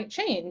might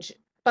change,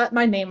 but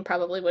my name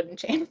probably wouldn't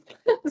change.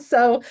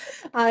 So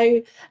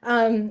I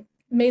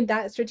made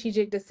that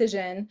strategic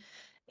decision.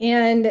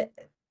 And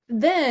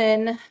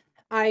then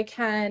I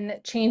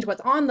can change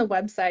what's on the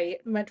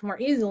website much more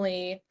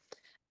easily.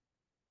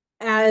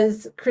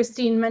 As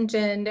Christine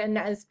mentioned, and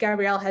as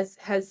Gabrielle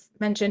has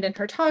mentioned in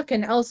her talk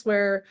and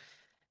elsewhere,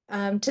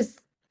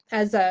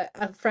 as a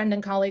friend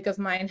and colleague of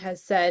mine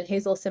has said,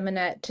 Hazel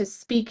Simonet, to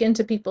speak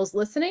into people's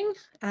listening.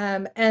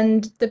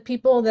 And the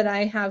people that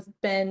I have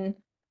been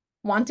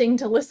wanting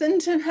to listen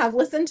to have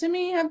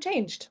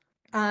changed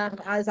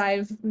as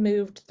I've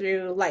moved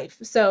through life.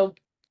 So,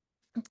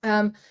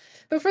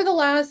 but for the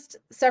last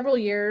several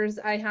years,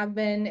 I have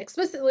been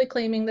explicitly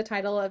claiming the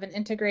title of an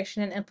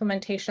integration and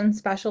implementation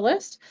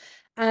specialist,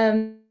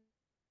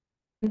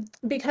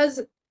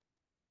 because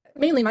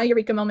mainly my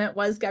eureka moment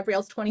was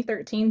Gabrielle's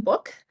 2013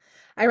 book.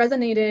 I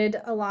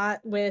resonated a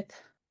lot with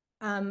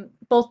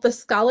both the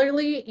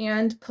scholarly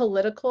and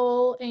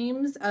political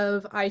aims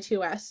of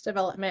I2S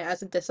development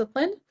as a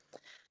discipline.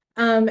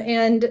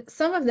 And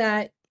some of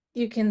that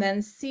you can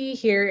then see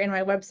here in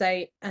my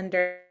website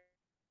under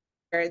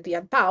the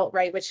About,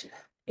 right, which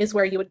is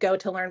where you would go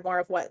to learn more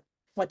of what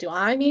do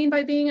I mean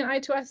by being an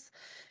I2S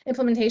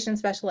implementation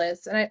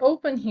specialist. And I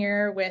open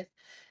here with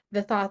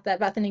the thought that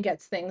Bethany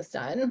gets things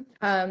done.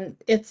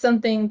 It's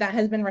something that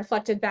has been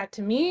reflected back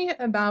to me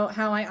about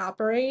how I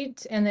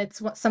operate, and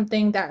it's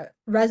something that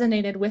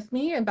resonated with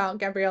me about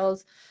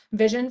Gabrielle's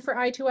vision for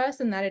I2S,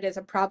 and that it is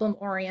a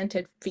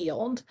problem-oriented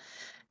field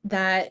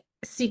that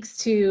seeks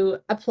to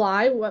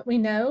apply what we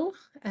know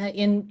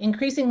in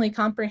increasingly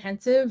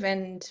comprehensive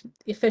and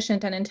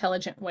efficient and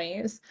intelligent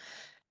ways.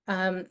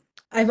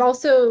 I've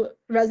also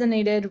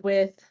resonated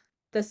with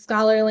the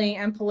scholarly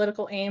and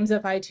political aims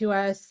of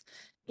I2S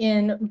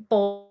in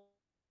both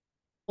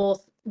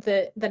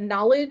the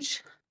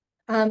knowledge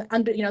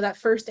under, that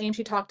first aim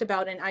she talked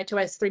about in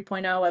I2S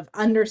 3.0 of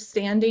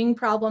understanding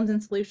problems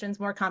and solutions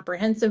more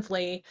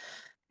comprehensively,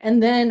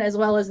 and then as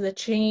well as the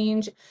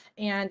change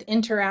and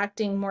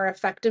interacting more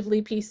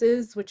effectively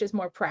pieces, which is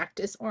more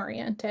practice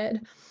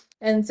oriented.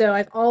 And so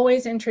I've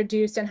always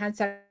introduced and had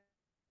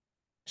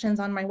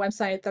sections on my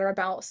website that are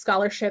about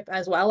scholarship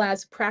as well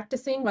as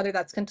practicing, whether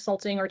that's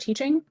consulting or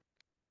teaching.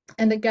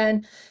 And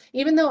again,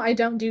 even though I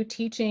don't do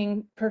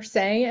teaching per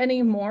se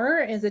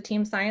anymore as a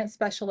team science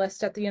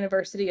specialist at the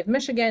University of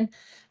Michigan,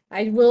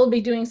 I will be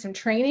doing some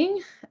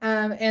training,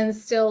 and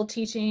still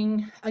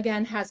teaching,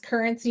 again, has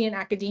currency in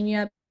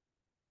academia.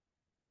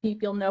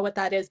 People know what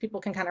that is.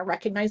 People can kind of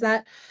recognize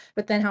that.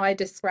 But then how I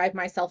describe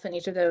myself in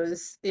each of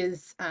those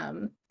is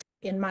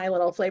in my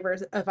little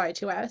flavors of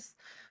I2S.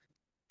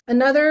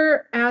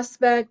 Another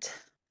aspect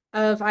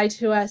of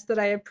I2S that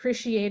I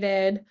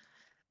appreciated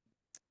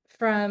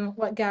from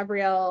what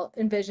Gabrielle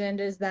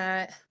envisioned is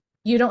that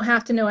you don't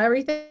have to know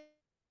everything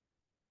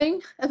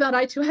about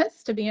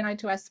I2S to be an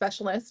I2S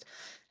specialist.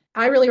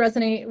 I really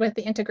resonate with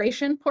the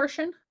integration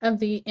portion of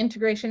the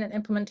integration and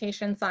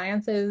implementation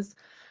sciences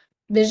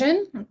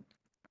vision.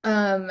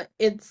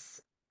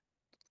 It's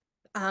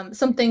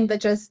something that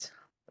just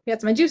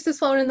gets my juices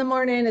flowing in the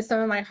morning. Is some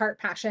of my heart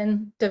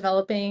passion,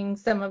 developing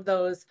some of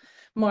those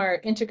more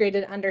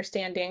integrated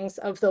understandings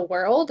of the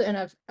world and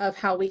of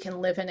how we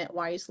can live in it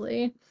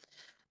wisely.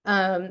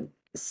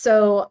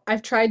 So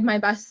I've tried my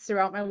best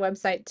throughout my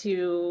website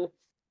to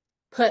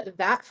put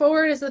that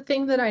forward as the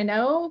thing that I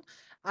know.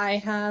 I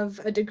have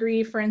a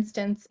degree, for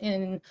instance,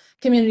 in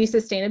community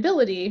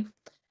sustainability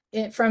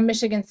from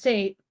Michigan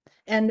State,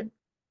 and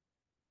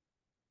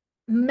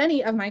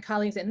many of my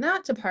colleagues in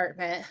that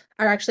department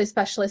are actually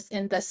specialists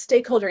in the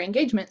stakeholder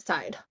engagement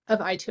side of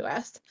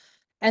I2S.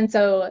 And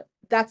so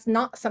that's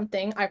not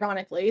something,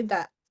 ironically,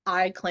 that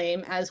I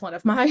claim as one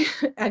of my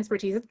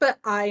expertise, but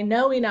I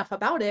know enough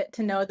about it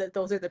to know that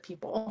those are the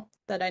people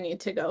that I need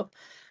to go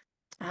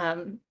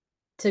and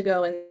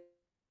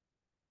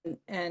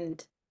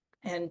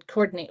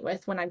coordinate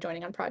with when I'm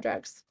joining on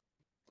projects.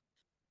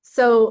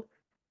 So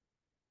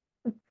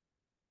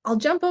I'll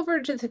jump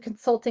over to the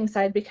consulting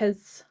side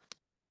because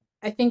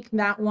I think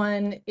that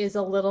one is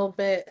a little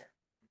bit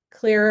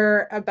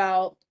clearer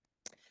about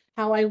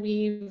how I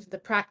weave the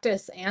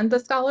practice and the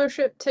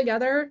scholarship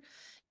together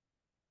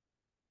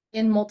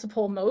in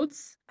multiple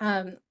modes.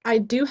 I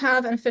do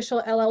have an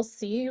official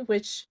LLC,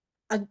 which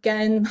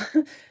again,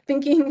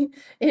 thinking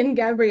in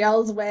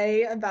Gabrielle's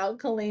way about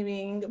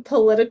claiming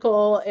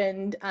political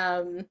and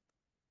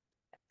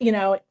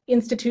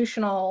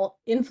institutional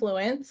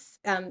influence,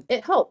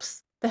 it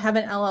helps to have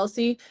an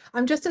LLC.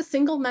 I'm just a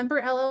single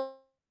member LLC.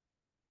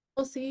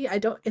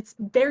 It's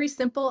very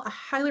simple. I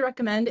highly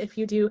recommend if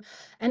you do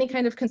any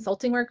kind of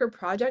consulting work or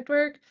project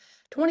work,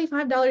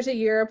 $25 a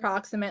year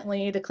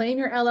approximately to claim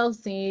your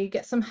LLC,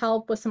 get some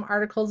help with some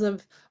articles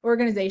of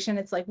organization.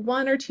 It's like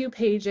 1 or 2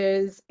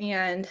 pages,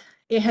 and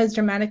it has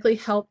dramatically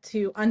helped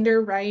to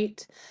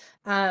underwrite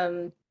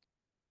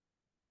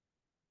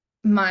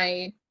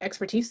my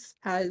expertise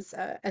as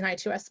an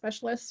i2S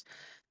specialist.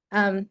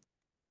 And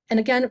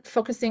again,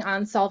 focusing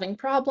on solving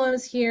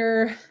problems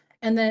here,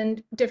 and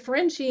then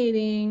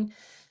differentiating,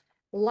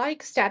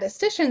 like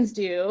statisticians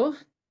do,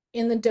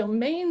 in the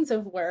domains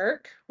of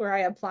work where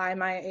I apply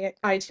my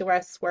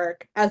i2S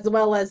work, as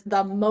well as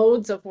the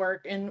modes of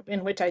work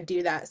in which I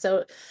do that.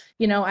 So,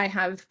 I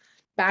have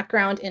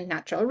background in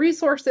natural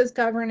resources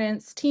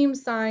governance, team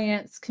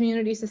science,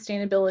 community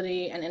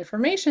sustainability, and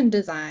information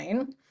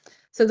design.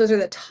 So those are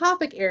the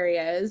topic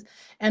areas.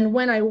 And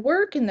when I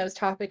work in those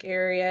topic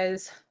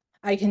areas,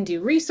 I can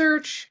do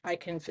research, I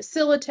can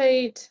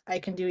facilitate, I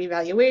can do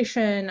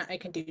evaluation, I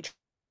can do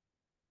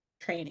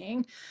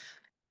training.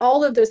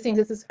 All of those things.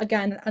 This is,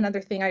 again, another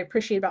thing I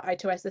appreciate about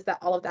i2S is that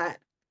all of that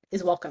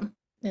is welcome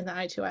in the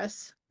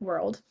i2S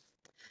world.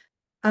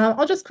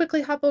 I'll just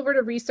quickly hop over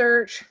to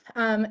research.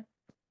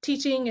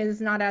 Teaching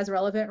is not as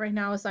relevant right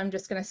now, so I'm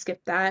just going to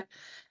skip that.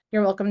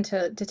 You're welcome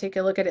to take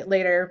a look at it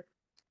later.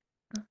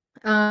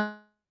 And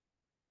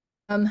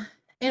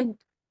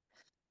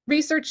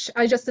research,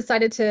 I just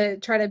decided to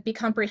try to be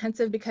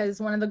comprehensive because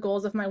one of the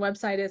goals of my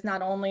website is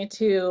not only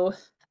to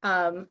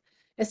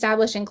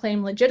establish and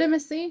claim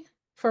legitimacy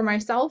for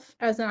myself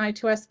as an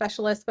i2S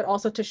specialist, but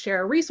also to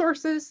share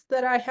resources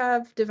that I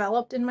have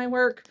developed in my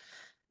work.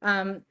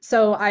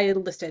 So I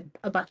listed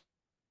a bunch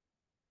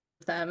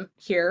of them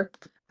here.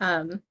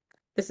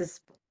 This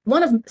is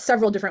one of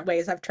several different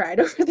ways I've tried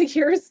over the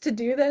years to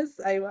do this.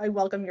 I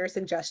welcome your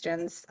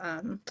suggestions.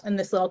 And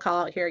this little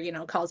call out here,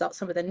 calls out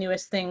some of the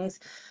newest things.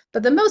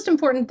 But the most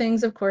important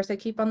things, of course, I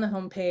keep on the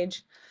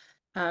homepage.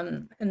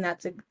 And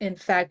that's in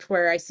fact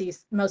where I see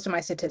most of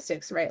my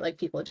statistics, right? Like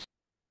people just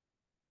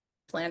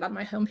land on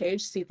my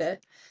homepage, see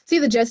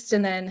the gist,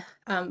 and then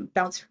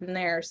bounce from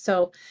there.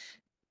 So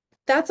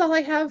that's all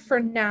I have for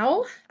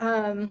now.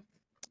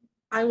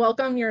 I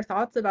welcome your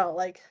thoughts about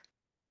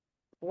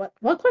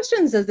what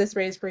questions does this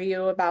raise for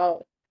you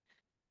about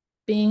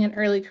being an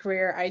early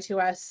career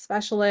i2S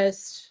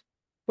specialist?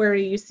 Where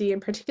do you see in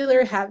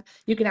particular?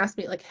 You can ask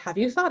me have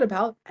you thought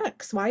about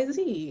X, Y,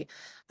 Z?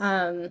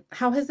 How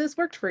has this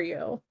worked for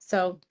you?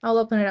 So I'll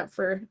open it up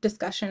for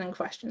discussion and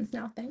questions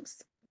now.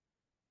 Thanks.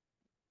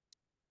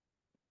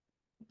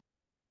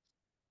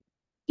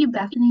 Thank you,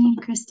 Bethany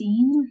and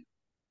Christine.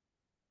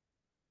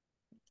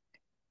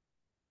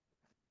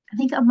 I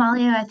think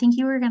Amalia, I think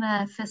you were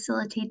gonna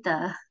facilitate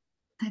the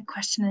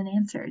question and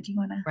answer. Do you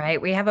want to? Right.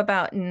 We have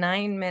about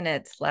 9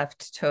 minutes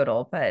left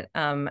total, but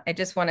I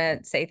just want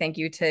to say thank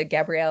you to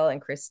Gabrielle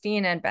and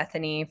Christine and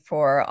Bethany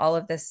for all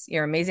of this,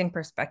 your amazing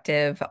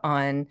perspective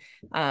on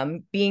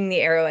being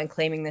the arrow and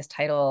claiming this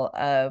title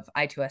of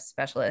i2S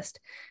specialist.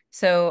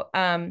 So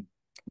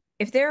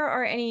if there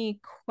are any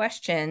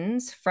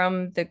questions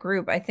from the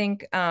group, I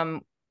think,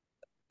 all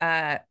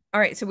right,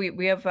 so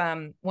we have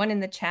one in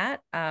the chat.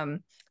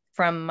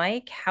 From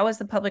Mike, how has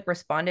the public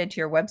responded to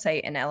your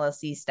website and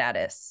LLC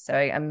status?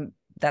 So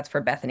that's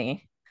for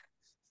Bethany.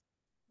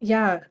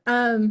 Yeah,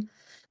 the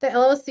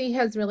LLC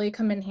has really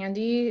come in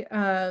handy.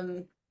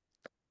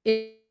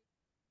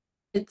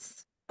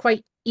 It's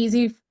quite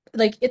easy.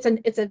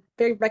 It's a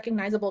very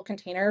recognizable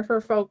container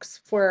for folks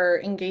for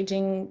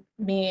engaging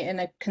me in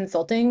a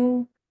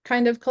consulting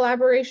kind of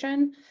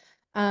collaboration.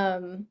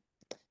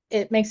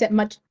 It makes it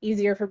much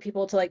easier for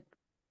people to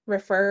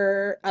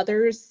refer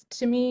others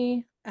to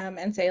me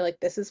and say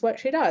this is what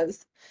she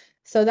does.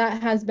 So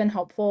that has been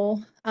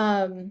helpful.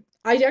 I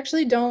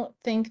actually don't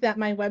think that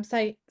my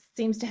website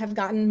seems to have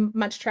gotten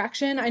much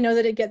traction. I know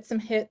that it gets some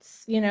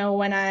hits,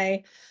 when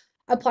I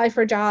apply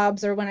for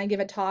jobs or when I give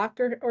a talk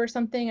or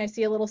something, I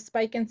see a little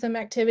spike in some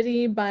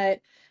activity, but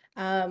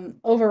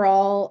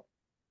overall,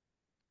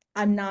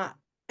 I'm not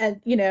a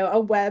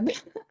web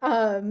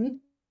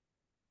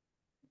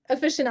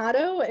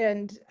aficionado,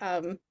 and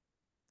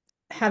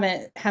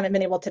haven't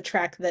been able to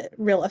track the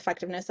real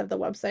effectiveness of the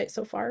website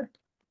so far.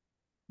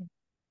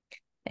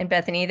 And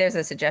Bethany, there's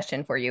a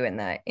suggestion for you in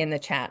the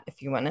chat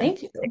if you want to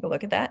take a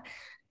look at that.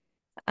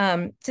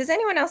 Does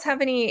anyone else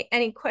have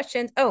any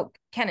questions? Oh,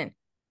 Kenan,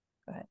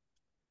 go ahead.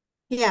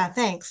 Yeah,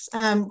 thanks.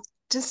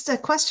 Just a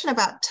question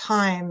about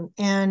time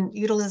and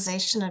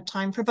utilization of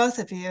time for both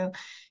of you.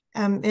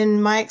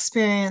 In my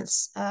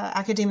experience,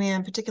 academia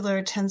in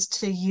particular tends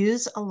to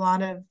use a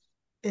lot of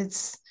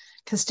its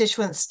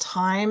constituents'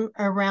 time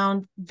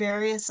around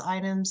various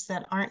items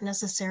that aren't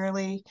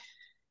necessarily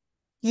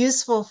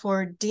useful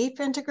for deep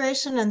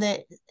integration.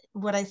 And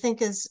what I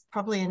think is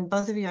probably in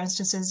both of your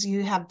instances,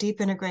 you have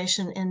deep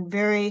integration in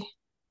very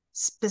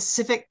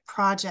specific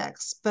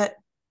projects. But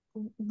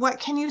what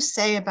can you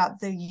say about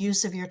the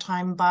use of your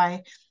time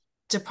by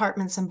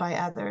departments and by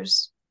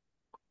others?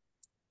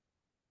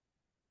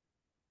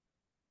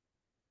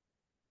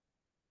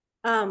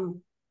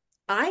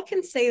 I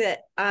can say that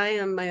I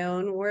am my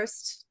own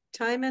worst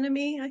time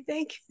enemy, I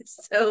think.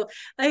 So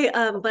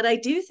but I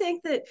do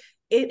think that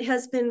it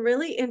has been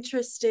really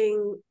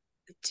interesting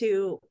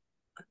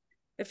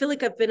I feel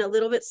like I've been a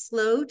little bit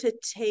slow to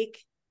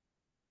take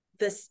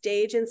the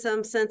stage in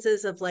some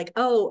senses of like,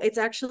 oh, it's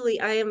actually,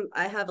 I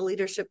have a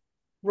leadership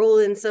role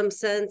in some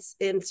sense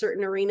in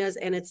certain arenas,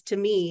 and it's to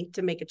me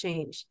to make a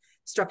change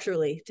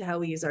structurally to how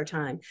we use our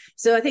time.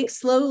 So I think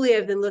slowly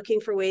I've been looking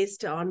for ways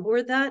to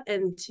onboard that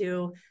and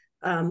to,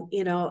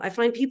 I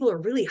find people are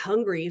really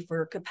hungry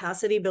for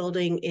capacity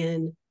building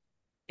in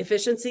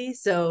efficiency.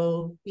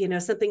 So,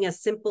 something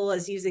as simple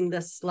as using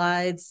the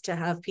slides to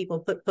have people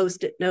put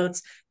post-it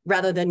notes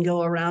rather than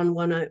go around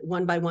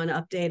one by one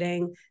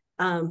updating,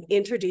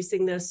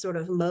 introducing those sort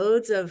of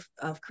modes of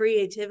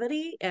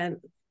creativity and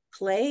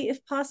play,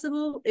 if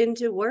possible,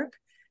 into work.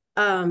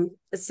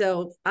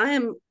 So I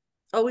am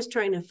always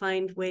trying to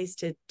find ways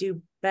to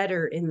do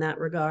better in that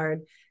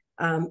regard.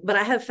 But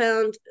I have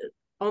found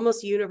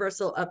almost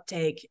universal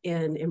uptake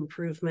in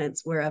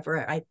improvements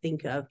wherever I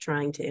think of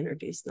trying to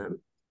introduce them.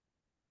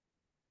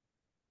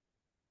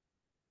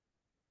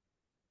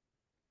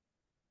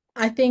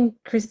 I think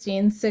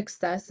Christine's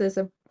success is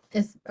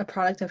a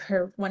product of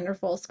her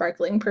wonderful,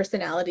 sparkling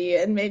personality,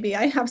 and maybe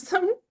I have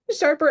some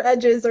sharper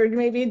edges, or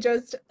maybe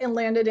just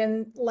landed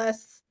in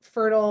less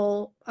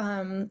fertile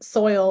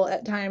soil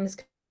at times,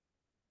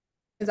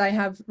 because I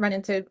have run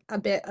into a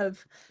bit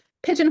of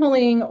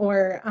pigeonholing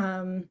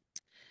or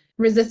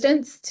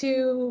resistance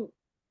to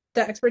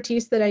the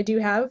expertise that I do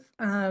have.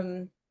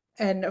 And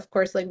of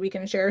course, like, we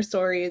can share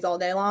stories all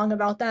day long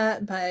about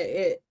that,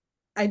 but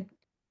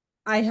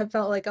I have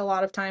felt like a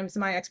lot of times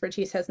my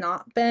expertise has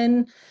not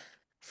been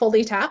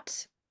fully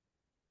tapped.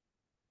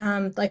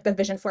 Like, the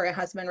vision for it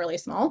has been really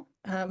small.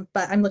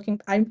 But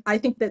I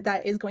think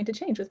that is going to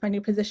change with my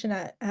new position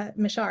at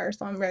myRESEARCH.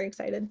 So I'm very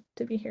excited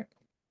to be here.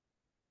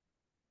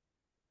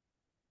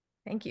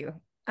 Thank you.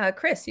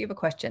 Chris, you have a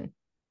question.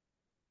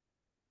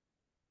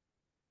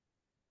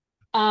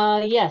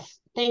 Yes,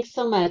 thanks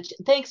so much.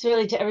 Thanks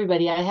really to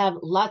everybody. I have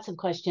lots of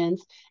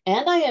questions,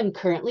 and I am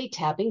currently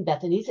tapping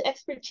Bethany's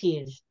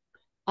expertise.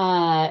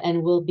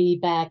 And we'll be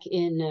back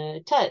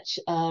in touch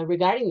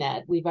regarding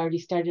that. We've already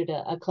started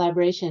a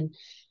collaboration.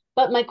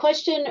 But my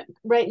question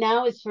right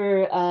now is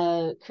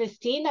for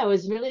Christine. I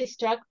was really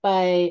struck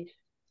by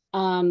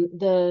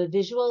the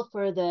visual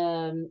for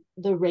the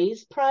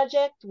RAISE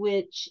project,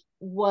 which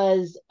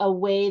was a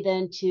way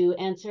then to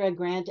answer a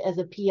grant as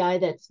a PI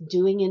that's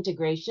doing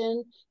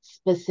integration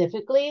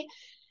specifically.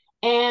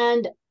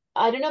 And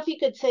I don't know if you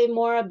could say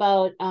more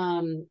about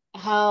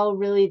how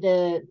really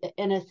the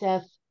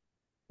NSF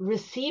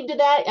received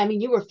that. I mean,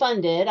 you were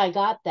funded, I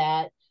got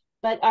that,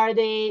 but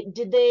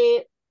did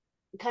they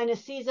kind of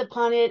seize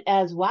upon it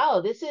as,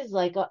 wow, this is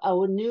like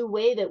a new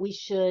way that we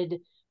should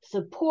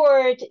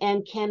support,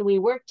 and can we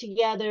work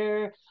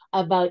together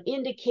about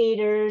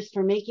indicators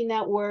for making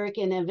that work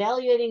and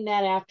evaluating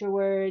that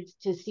afterwards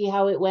to see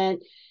how it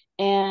went?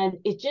 And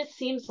it just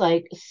seems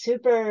like a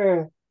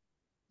super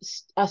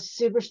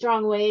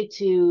strong way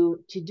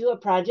to do a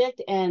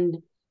project.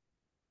 And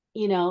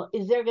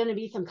is there going to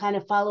be some kind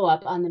of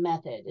follow-up on the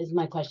method is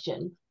my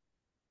question.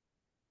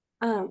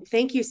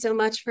 Thank you so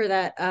much for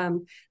that.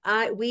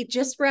 We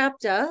just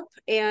wrapped up,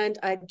 and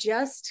I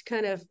just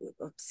kind of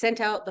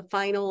sent out the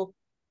final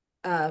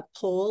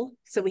poll.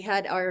 So we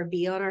had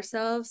R&B on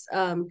ourselves.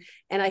 And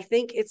I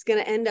think it's going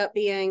to end up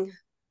being,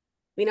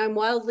 I'm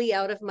wildly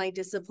out of my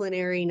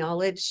disciplinary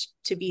knowledge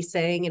to be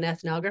saying in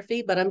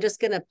ethnography, but I'm just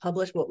going to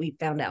publish what we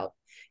found out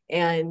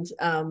and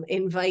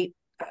invite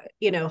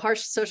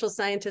harsh social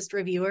scientist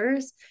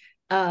reviewers.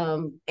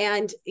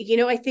 And,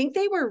 I think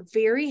they were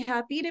very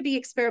happy to be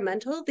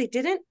experimental. They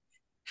didn't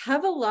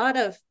have a lot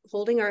of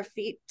holding our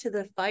feet to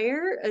the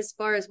fire as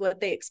far as what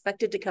they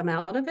expected to come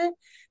out of it.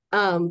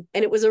 And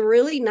it was a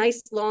really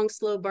nice, long,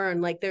 slow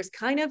burn. Like, there's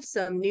kind of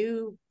some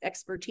new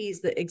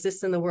expertise that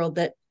exists in the world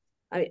that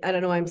I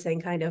don't know why I'm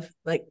saying kind of,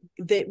 like,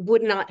 that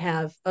would not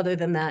have other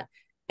than that.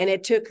 And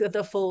it took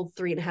the full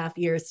 3.5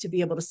 years to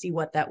be able to see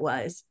what that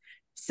was.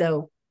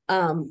 So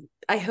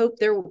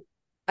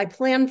I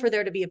plan for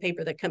there to be a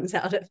paper that comes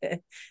out of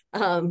it.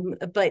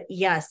 But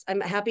yes, I'm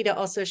happy to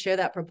also share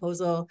that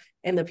proposal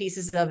and the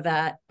pieces of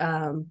that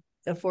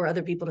for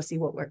other people to see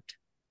what worked.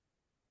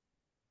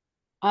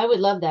 I would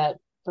love that,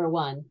 for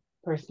one,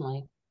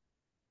 personally.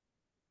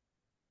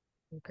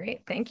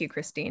 Great. Thank you,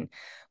 Christine.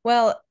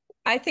 Well,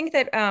 I think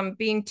that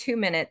being 2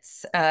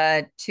 minutes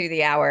to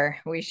the hour,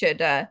 we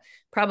should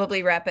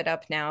probably wrap it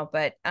up now.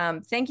 But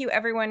thank you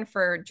everyone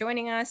for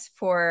joining us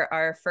for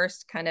our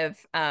first kind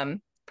of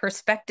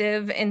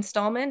perspective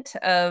installment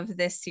of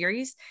this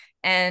series.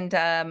 And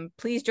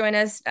please join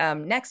us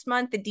next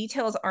month. The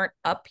details aren't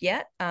up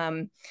yet,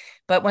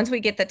 but once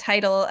we get the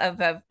title of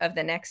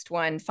the next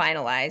one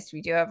finalized,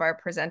 we do have our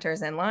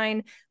presenters in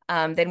line.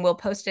 Then we'll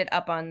post it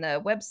up on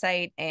the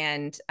website,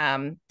 and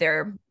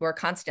we're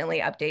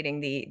constantly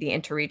updating the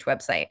InterReach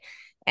website.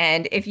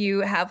 And if you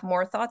have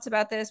more thoughts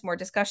about this, more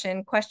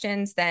discussion,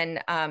 questions, then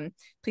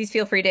please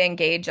feel free to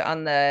engage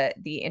on the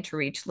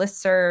InterReach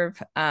listserv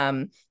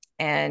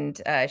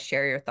and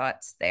share your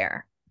thoughts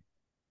there.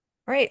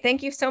 All right,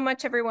 thank you so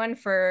much, everyone,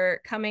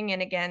 for coming.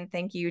 And again,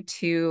 thank you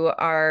to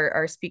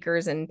our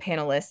speakers and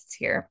panelists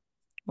here.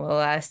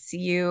 We'll see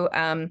you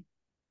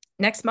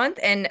next month.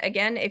 And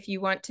again, if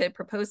you want to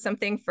propose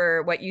something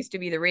for what used to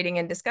be the Reading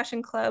and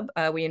Discussion Club,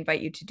 we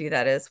invite you to do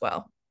that as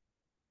well.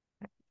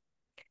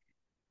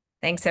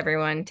 Thanks,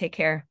 everyone. Take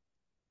care.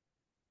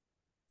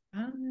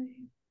 Bye.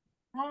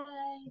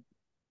 Bye.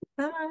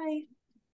 Bye.